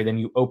territory. Then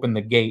you open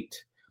the gate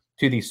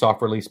to these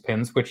soft release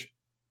pins, which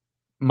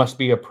must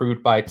be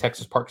approved by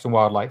Texas Parks and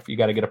Wildlife. You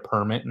got to get a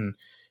permit and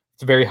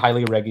it's very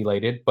highly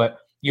regulated, but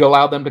you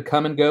allow them to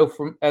come and go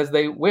from as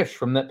they wish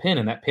from that pin.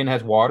 And that pin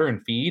has water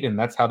and feed, and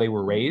that's how they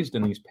were raised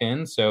in these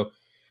pins. So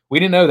we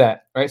didn't know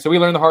that, right? So we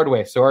learned the hard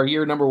way. So our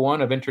year number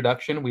one of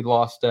introduction, we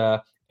lost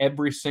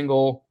every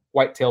single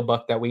whitetail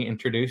buck that we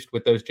introduced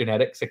with those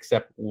genetics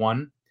except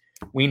one.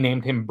 We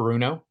named him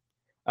Bruno.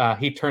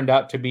 He turned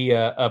out to be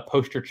a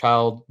poster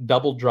child,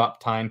 double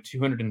drop tine,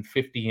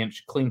 250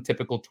 inch clean,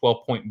 typical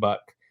 12-point buck.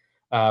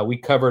 We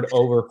covered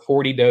over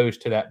 40 does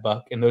to that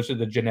buck, and those are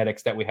the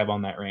genetics that we have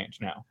on that ranch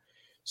now.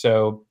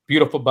 So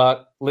beautiful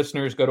buck.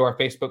 Listeners, go to our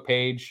Facebook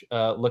page,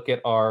 look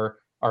at our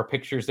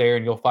pictures there,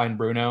 and you'll find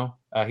Bruno.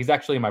 He's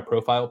actually my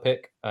profile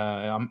pic.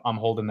 I'm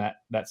holding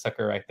that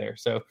sucker right there.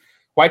 So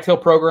whitetail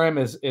program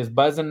is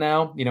buzzing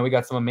now. We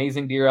got some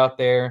amazing deer out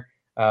there.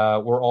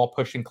 We're all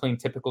pushing clean,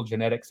 typical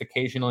genetics.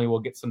 Occasionally we'll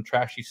get some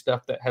trashy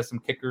stuff that has some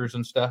kickers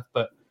and stuff,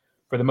 but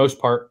for the most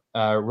part,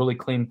 really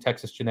clean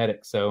Texas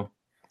genetics. So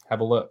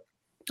have a look.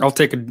 I'll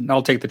take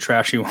the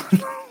trashy one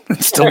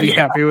and still be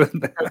happy with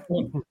that.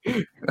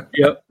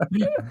 Yep.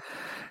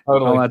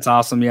 Totally. Oh, that's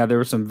awesome. Yeah, there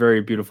were some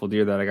very beautiful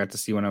deer that I got to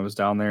see when I was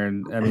down there,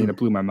 and I mean, it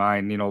blew my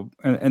mind.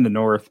 In the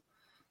north,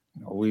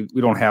 we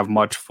don't have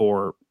much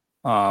for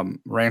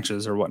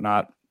ranches or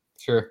whatnot.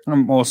 Sure.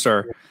 Most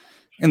are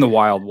in the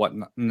wild,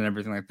 whatnot, and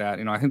everything like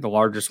that. I think the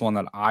largest one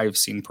that I've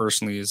seen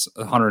personally is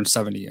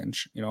 170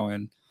 inch.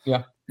 And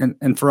yeah.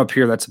 And for up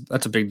here, that's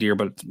a big deer,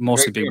 but it's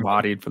mostly big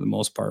bodied for the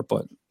most part.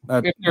 But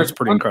that's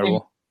pretty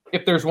incredible.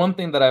 If there's one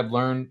thing that I've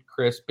learned,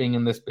 Chris, being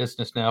in this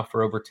business now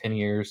for over 10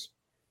 years,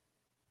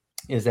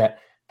 is that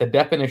the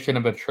definition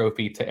of a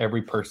trophy to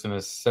every person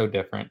is so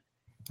different.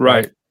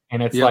 Right.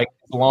 And it's like,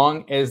 as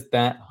long as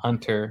that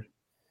hunter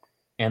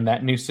and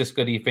that new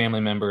Sisco D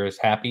family member is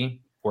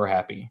happy, we're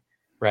happy.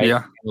 Right.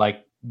 Yeah.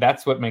 Like,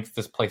 that's what makes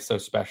this place so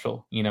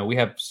special. We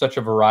have such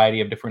a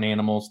variety of different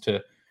animals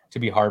to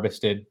be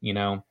harvested.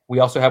 We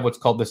also have what's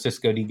called the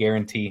Sisco D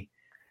guarantee,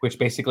 which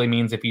basically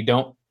means if you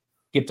don't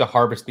get to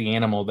harvest the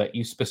animal that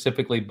you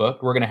specifically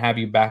booked, we're going to have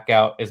you back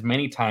out as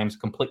many times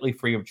completely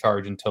free of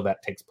charge until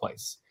that takes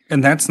place.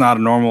 And that's not a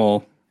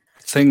normal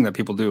thing that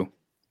people do.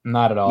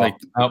 Not at all. Like,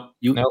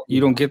 you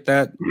don't get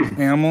that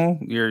animal,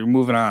 you're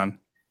moving on.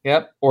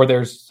 Yep. Or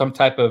there's some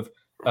type of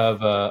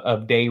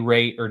of day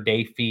rate or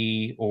day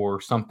fee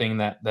or something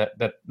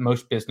that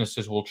most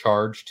businesses will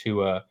charge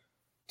to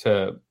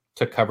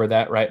cover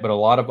that, right? But a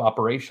lot of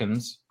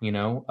operations,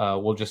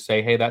 will just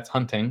say, hey, that's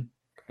hunting.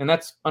 And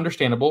that's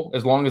understandable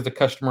as long as the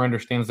customer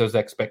understands those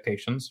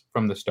expectations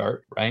from the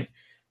start, right?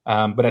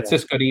 But at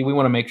Sisco D, we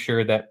want to make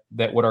sure that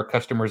what our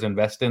customers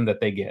invest in,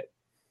 that they get,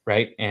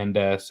 right?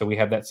 And so we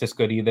have that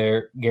Sisco D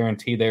there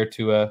guarantee there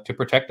to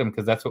protect them,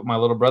 because that's what my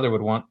little brother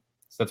would want.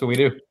 So that's what we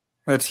do.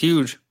 That's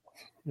huge.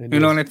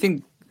 And I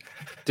think,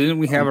 didn't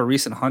we have a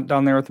recent hunt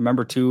down there with a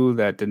member too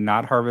that did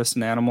not harvest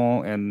an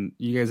animal, and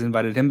you guys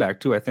invited him back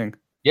too, I think.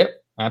 Yep,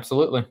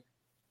 absolutely.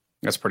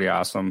 That's pretty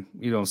awesome.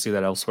 You don't see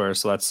that elsewhere,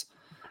 so that's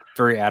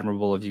very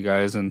admirable of you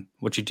guys and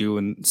what you do,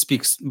 and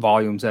speaks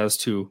volumes as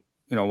to,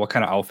 what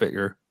kind of outfit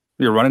you're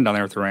running down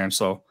there with the ranch.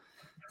 So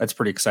that's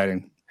pretty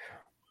exciting.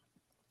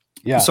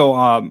 Yeah.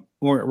 So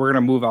we're going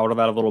to move out of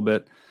that a little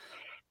bit.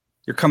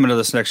 You're coming to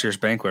this next year's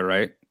banquet,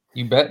 right?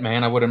 You bet,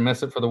 man. I wouldn't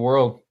miss it for the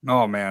world.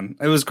 Oh, man.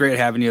 It was great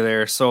having you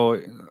there.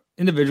 So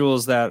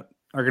individuals that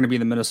are going to be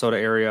in the Minnesota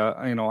area,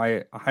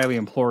 I highly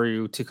implore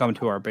you to come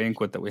to our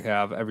banquet that we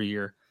have every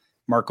year.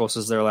 Marcos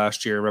is there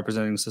last year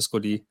representing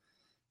Sisco D.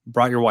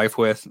 Brought your wife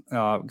with,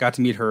 got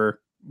to meet her.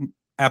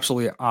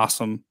 Absolutely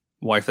awesome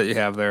wife that you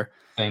have there.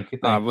 Thank you.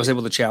 Was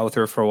able to chat with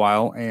her for a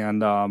while,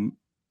 and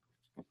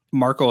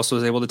Marcos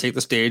was able to take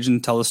the stage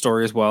and tell the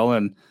story as well.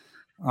 And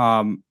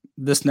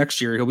this next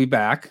year he'll be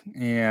back,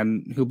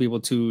 and he'll be able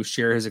to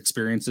share his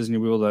experiences, and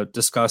you'll be able to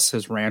discuss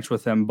his ranch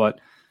with him. But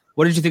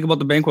what did you think about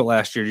the banquet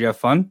last year? Did you have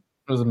fun?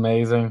 It was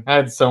amazing. I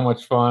had so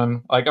much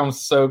fun. Like, I'm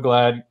so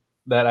glad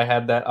that I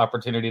had that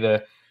opportunity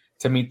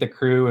to meet the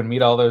crew and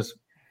meet all those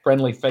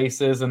friendly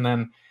faces, and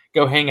then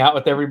go hang out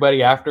with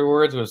everybody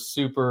afterwards. It was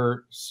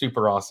super,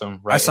 super awesome.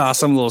 Right? I saw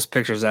some of those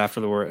pictures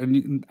after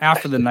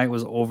the night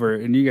was over,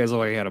 and you guys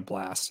already had a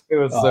blast. It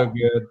was so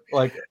good.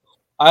 Like,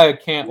 I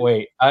can't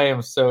wait. I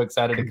am so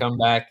excited to come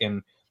back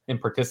and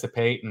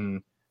participate.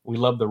 And we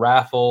love the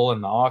raffle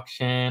and the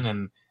auction,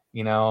 and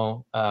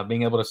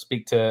being able to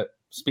speak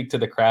to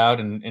the crowd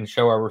and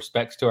show our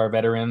respects to our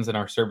veterans and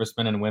our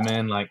servicemen and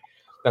women. Like,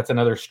 that's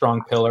another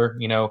strong pillar.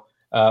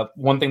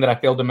 One thing that I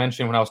failed to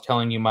mention when I was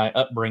telling you my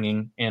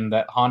upbringing in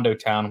that Hondo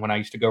town, when I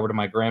used to go over to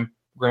my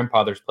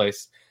grandfather's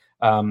place,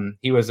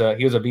 he was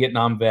a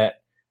Vietnam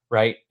vet,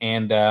 right?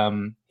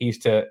 And he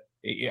used to.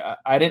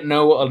 I didn't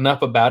know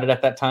enough about it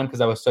at that time because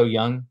I was so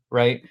young,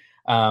 right?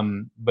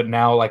 But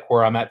now, like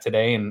where I'm at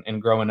today,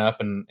 and growing up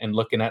and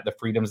looking at the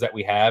freedoms that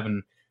we have,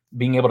 and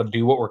being able to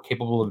do what we're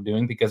capable of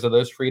doing because of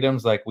those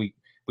freedoms, like we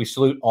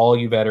salute all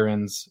you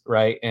veterans,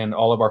 right, and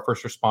all of our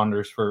first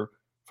responders for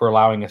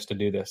allowing us to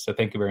do this. So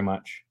thank you very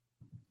much.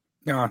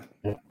 Yeah,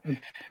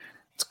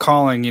 it's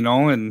calling,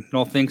 and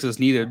no thanks is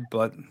needed,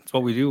 but it's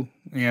what we do.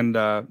 And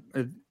the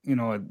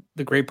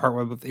great part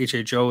with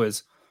HHO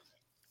is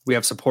we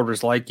have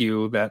supporters like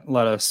you that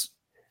let us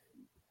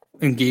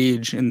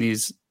engage in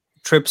these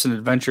trips and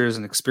adventures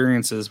and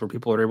experiences where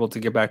people are able to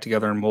get back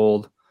together and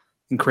mold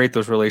and create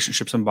those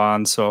relationships and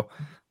bonds. So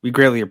we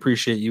greatly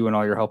appreciate you and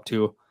all your help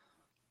too.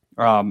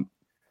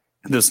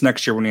 This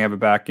next year when you have it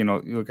back, you're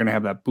going to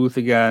have that booth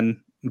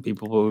again, and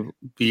people will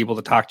be able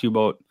to talk to you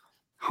about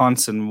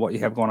hunts and what you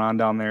have going on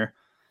down there.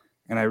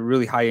 And I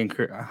really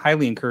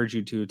highly encourage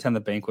you to attend the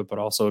banquet, but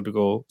also to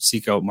go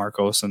seek out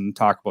Marcos and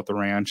talk about the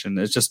ranch. And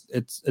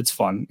it's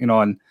fun,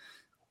 and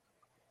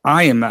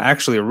I am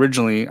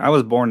actually I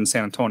was born in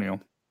San Antonio,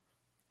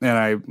 and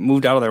I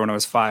moved out of there when I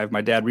was 5.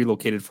 My dad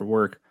relocated for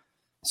work.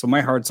 So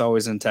my heart's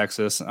always in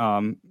Texas.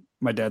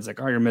 My dad's like,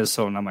 oh, you're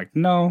Minnesota. And I'm like,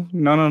 no.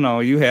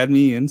 You had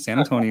me in San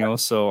Antonio.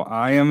 So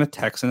I am a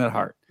Texan at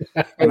heart,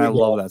 and I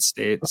love that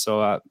state.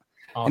 So awesome.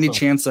 Any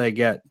chance I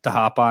get to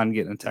hop on,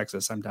 get in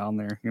Texas, I'm down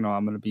there. I'm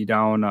going to be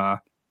down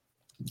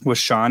with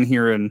Sean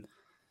here in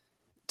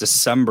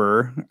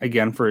December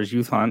again for his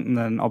youth hunt. And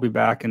then I'll be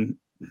back in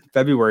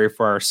February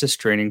for our SIS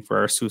training for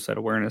our suicide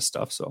awareness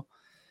stuff. So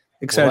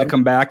excited to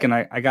come back, and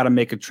I got to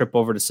make a trip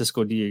over to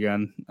Sisco D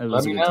again.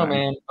 Let me know,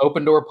 man.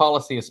 Open door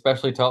policy,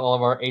 especially to all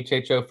of our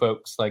HHO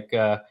folks. Like,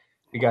 if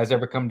you guys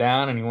ever come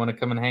down and you want to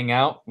come and hang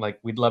out, like,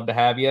 we'd love to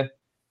have you,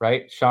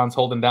 right? Sean's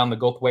holding down the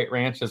Goldthwait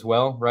Ranch as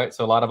well, right?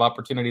 So a lot of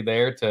opportunity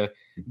there to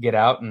get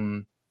out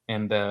and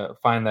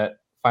find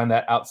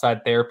that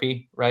outside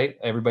therapy, right?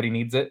 Everybody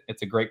needs it.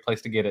 It's a great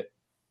place to get it.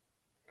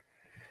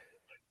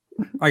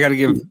 I got to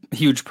give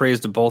huge praise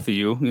to both of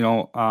you.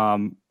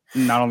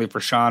 Not only for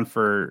Sean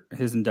for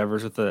his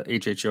endeavors with the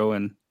HHO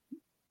and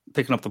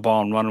picking up the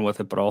ball and running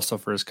with it, but also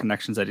for his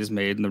connections that he's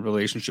made and the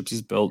relationships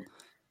he's built,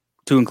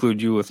 to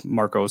include you with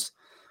Marcos.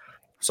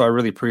 So I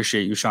really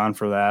appreciate you, Sean,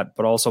 for that.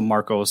 But also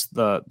Marcos,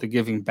 the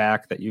giving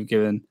back that you've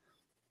given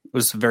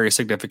was very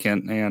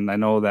significant. And I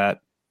know that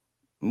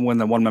when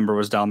the one member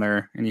was down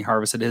there and he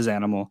harvested his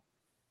animal,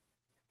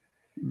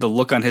 the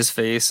look on his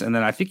face, and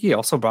then I think he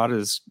also brought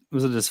was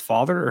it his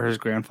father or his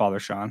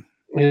grandfather, Sean?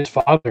 His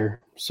father.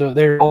 So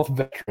they're both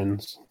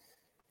veterans.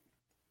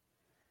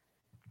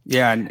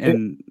 Yeah,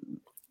 and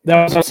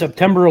that was on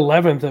September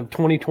 11th of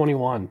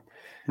 2021.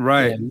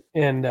 Right.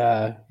 And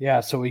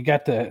so we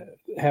got to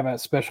have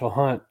that special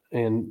hunt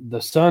and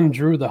the son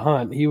drew the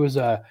hunt. He was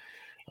a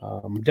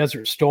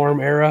Desert Storm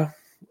era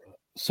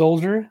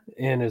soldier,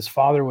 and his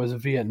father was a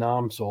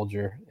Vietnam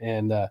soldier.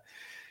 And,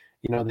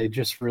 they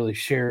just really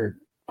shared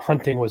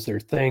hunting was their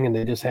thing, and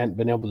they just hadn't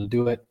been able to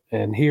do it.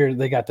 And here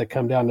they got to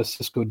come down to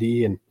Sisco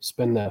D and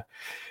spend the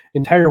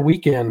entire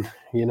weekend,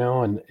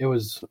 and it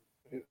was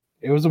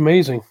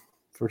amazing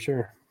for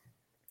sure.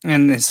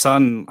 And his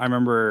son, I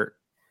remember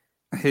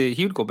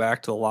he would go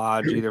back to the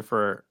lodge either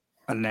for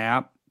a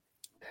nap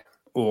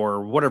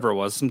or whatever it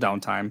was, some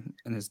downtime.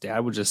 And his dad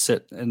would just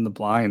sit in the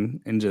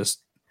blind and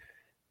just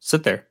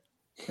sit there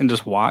and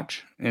just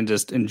watch and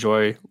just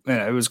enjoy.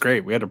 And it was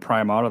great. We had to pry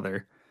him out of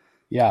there.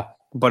 Yeah.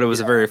 But it was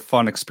a very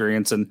fun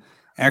experience. And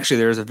actually,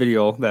 there's a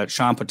video that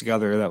Sean put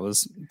together that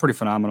was pretty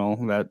phenomenal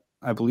that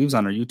I believe is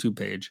on our YouTube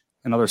page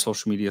and other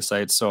social media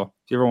sites. So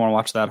if you ever want to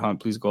watch that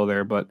hunt, please go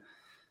there. But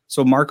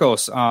so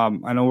Marcos, I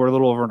know we're a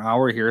little over an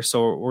hour here,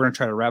 so we're going to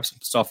try to wrap some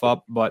stuff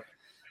up. But,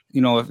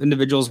 if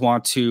individuals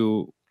want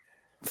to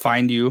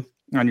find you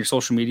on your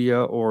social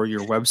media or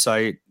your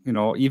website,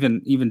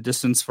 even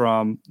distance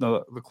from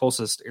the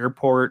closest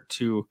airport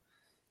to,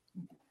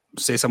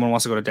 say someone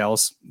wants to go to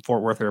Dallas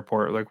Fort Worth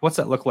Airport, like what's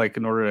that look like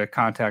in order to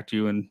contact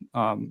you and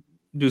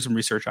do some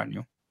research on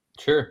you?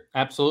 Sure,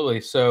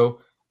 absolutely. So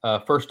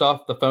first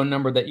off, the phone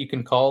number that you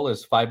can call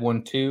is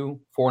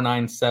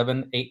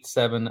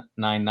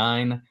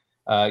 512-497-8799.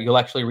 You'll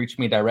actually reach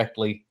me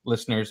directly,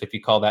 listeners, if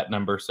you call that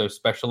number. So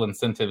special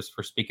incentives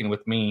for speaking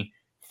with me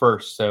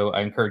first. So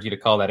I encourage you to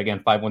call that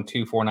again,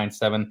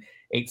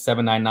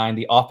 512-497-8799.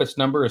 The office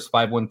number is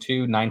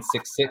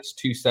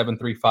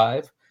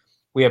 512-966-2735.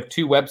 We have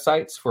two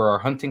websites for our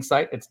hunting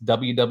site. It's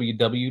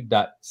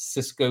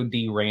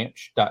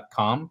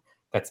www.siscodranch.com.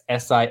 That's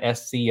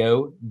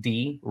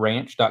SISCOD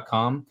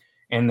ranch.com.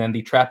 And then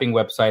the trapping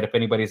website, if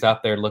anybody's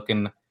out there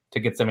looking to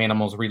get some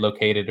animals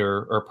relocated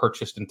or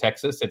purchased in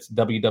Texas, it's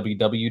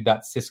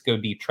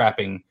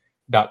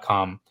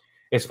www.siscodtrapping.com.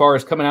 As far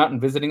as coming out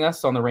and visiting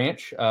us on the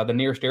ranch, the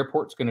nearest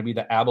airport is going to be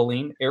the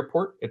Abilene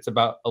Airport. It's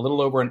about a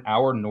little over an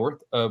hour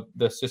north of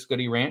the Sisco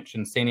D Ranch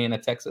in Santa Ana,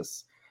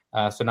 Texas.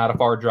 So not a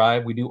far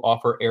drive. We do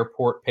offer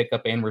airport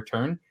pickup and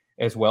return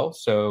as well.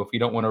 So if you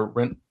don't want to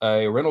rent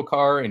a rental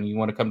car and you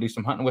want to come do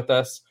some hunting with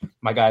us,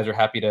 my guys are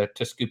happy to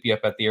scoop you up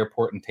at the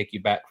airport and take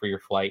you back for your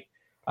flight.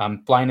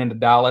 Flying into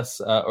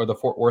Dallas or the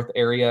Fort Worth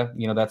area,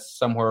 that's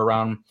somewhere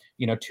around,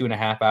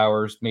 2.5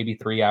 hours, maybe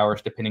 3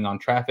 hours, depending on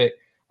traffic.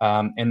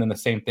 And then the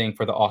same thing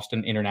for the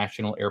Austin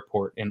International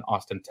Airport in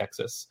Austin,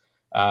 Texas,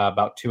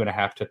 about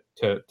 2.5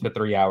 to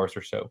 3 hours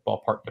or so,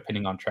 ballpark,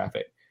 depending on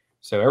traffic.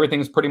 So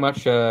everything's pretty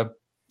much,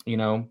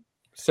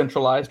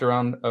 centralized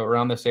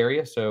around this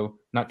area. So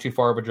not too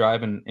far of a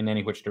drive in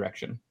any which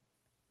direction.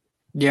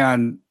 Yeah.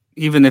 And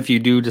even if you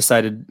do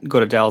decide to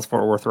go to Dallas,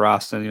 Fort Worth, or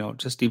Austin,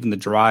 just even the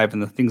drive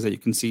and the things that you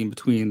can see in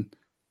between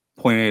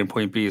point A and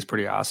point B is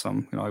pretty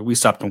awesome. We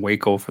stopped in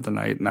Waco for the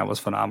night and that was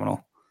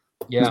phenomenal.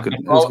 Yeah. It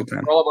was a good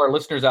time. For all of our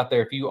listeners out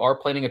there, if you are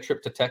planning a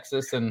trip to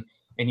Texas and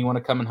you want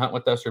to come and hunt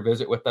with us or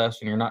visit with us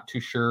and you're not too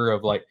sure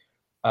of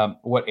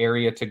what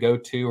area to go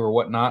to or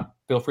whatnot,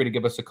 feel free to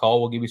give us a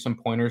call. We'll give you some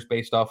pointers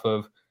based off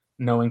of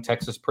knowing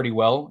Texas pretty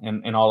well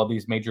and all of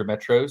these major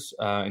metros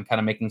and kind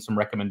of making some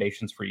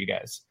recommendations for you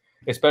guys,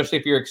 especially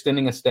if you're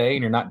extending a stay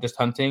and you're not just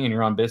hunting and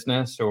you're on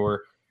business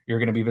or you're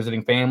going to be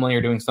visiting family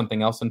or doing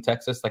something else in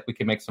Texas. We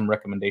can make some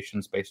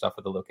recommendations based off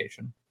of the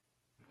location.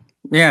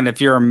 Yeah. And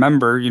if you're a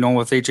member,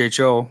 with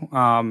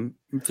HHO,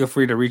 feel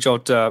free to reach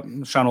out to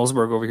Sean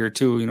Olsberg over here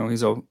too.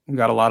 He's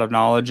got a lot of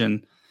knowledge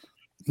and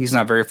he's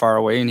not very far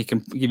away and he can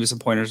give you some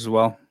pointers as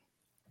well.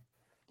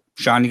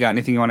 Sean, you got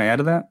anything you want to add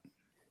to that?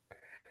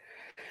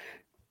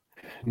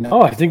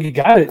 No, I think you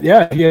got it.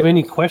 Yeah. If you have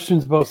any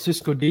questions about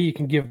Sisco D, you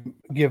can give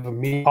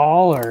me a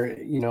call or,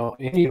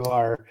 any of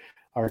our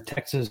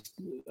Texas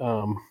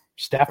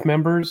staff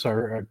members,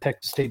 our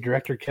Texas State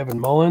Director, Kevin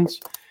Mullins.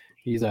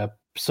 He's a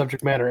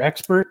subject matter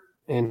expert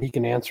and he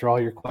can answer all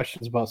your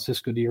questions about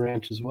Sisco D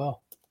Ranch as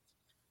well.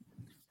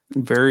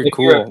 Very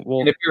cool.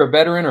 And if you're a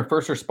veteran or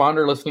first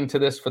responder listening to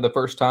this for the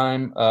first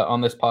time on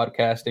this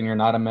podcast and you're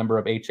not a member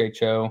of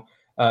HHO,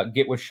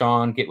 get with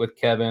Sean, get with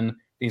Kevin.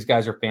 These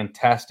guys are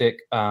fantastic.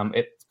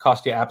 It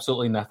costs you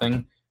absolutely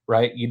nothing,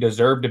 right? You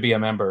deserve to be a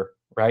member,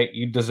 right?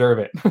 You deserve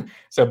it.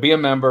 So be a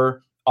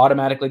member,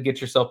 automatically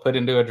get yourself put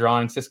into a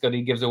drawing. Sisco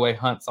D gives away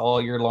hunts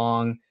all year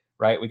long,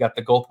 right? We got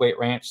the Goldthwait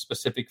Ranch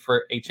specific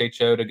for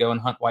HHO to go and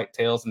hunt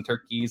whitetails and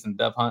turkeys and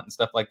dove hunt and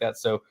stuff like that.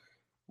 So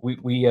we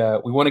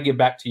want to give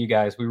back to you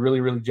guys. We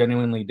really, really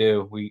genuinely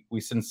do. We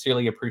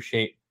sincerely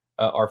appreciate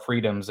our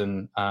freedoms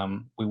and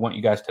we want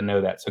you guys to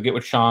know that. So get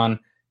with Sean,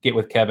 get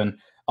with Kevin.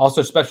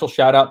 Also, special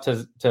shout out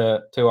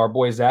to our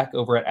boy Zach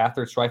over at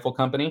Athers Rifle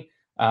Company.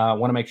 I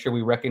want to make sure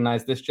we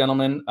recognize this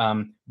gentleman.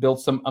 Built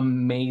some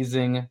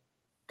amazing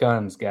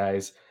guns,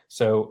 guys.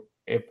 So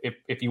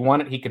if you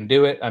want it, he can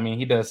do it. I mean,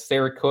 he does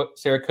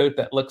Cerakote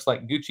that looks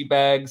like Gucci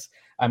bags.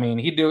 I mean,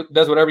 he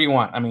does whatever you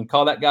want. I mean,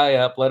 call that guy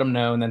up, let him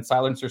know. And then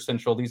Silencer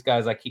Central, these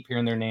guys, I keep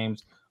hearing their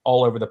names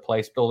all over the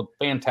place, build a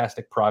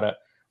fantastic product.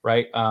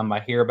 right?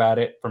 I hear about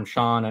it from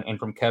Sean and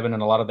from Kevin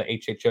and a lot of the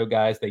HHO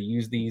guys. They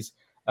use these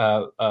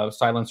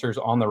silencers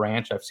on the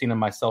ranch. I've seen them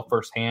myself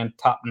firsthand,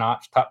 top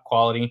notch, top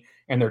quality,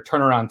 and their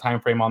turnaround time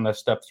frame on this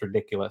stuff is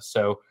ridiculous.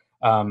 So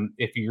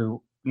if you're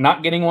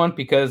not getting one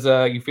because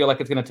you feel like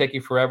it's going to take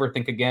you forever,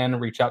 think again,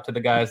 reach out to the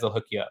guys, they'll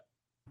hook you up.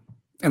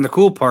 And the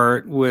cool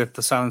part with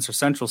the Silencer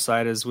Central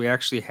side is we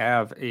actually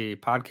have a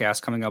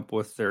podcast coming up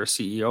with their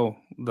CEO,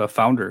 the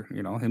founder,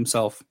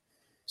 himself.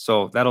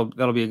 So that'll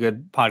be a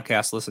good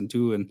podcast to listen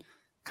to and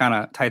kind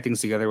of tie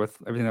things together with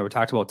everything that we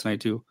talked about tonight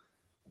too.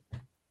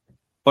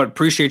 But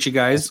appreciate you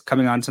guys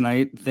coming on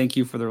tonight. Thank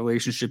you for the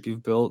relationship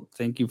you've built.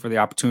 Thank you for the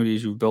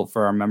opportunities you've built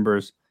for our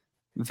members.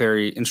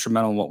 Very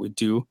instrumental in what we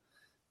do.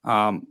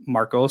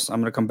 Marcos,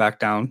 I'm going to come back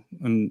down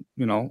and,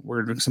 we're going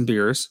to drink some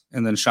beers,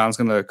 and then Sean's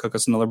going to cook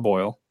us another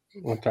boil.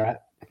 That's right.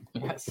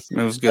 Yes.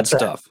 It was good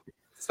stuff.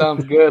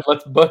 Sounds good.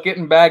 Let's book it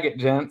and bag it,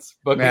 gents.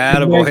 Book it.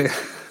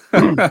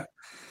 Attaboy.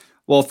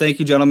 Well, thank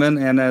you, gentlemen.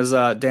 And as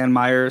Dan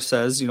Meyer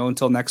says,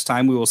 until next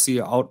time, we will see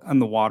you out on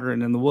the water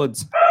and in the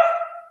woods.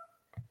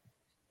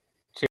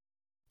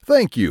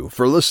 Thank you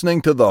for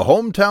listening to the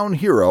Hometown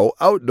Hero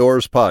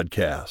Outdoors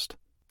podcast.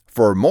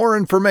 For more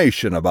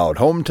information about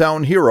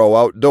Hometown Hero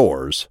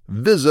Outdoors,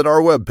 visit our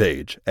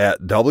webpage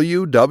at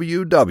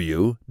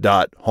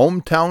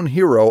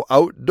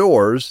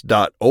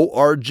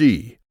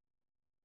www.hometownherooutdoors.org.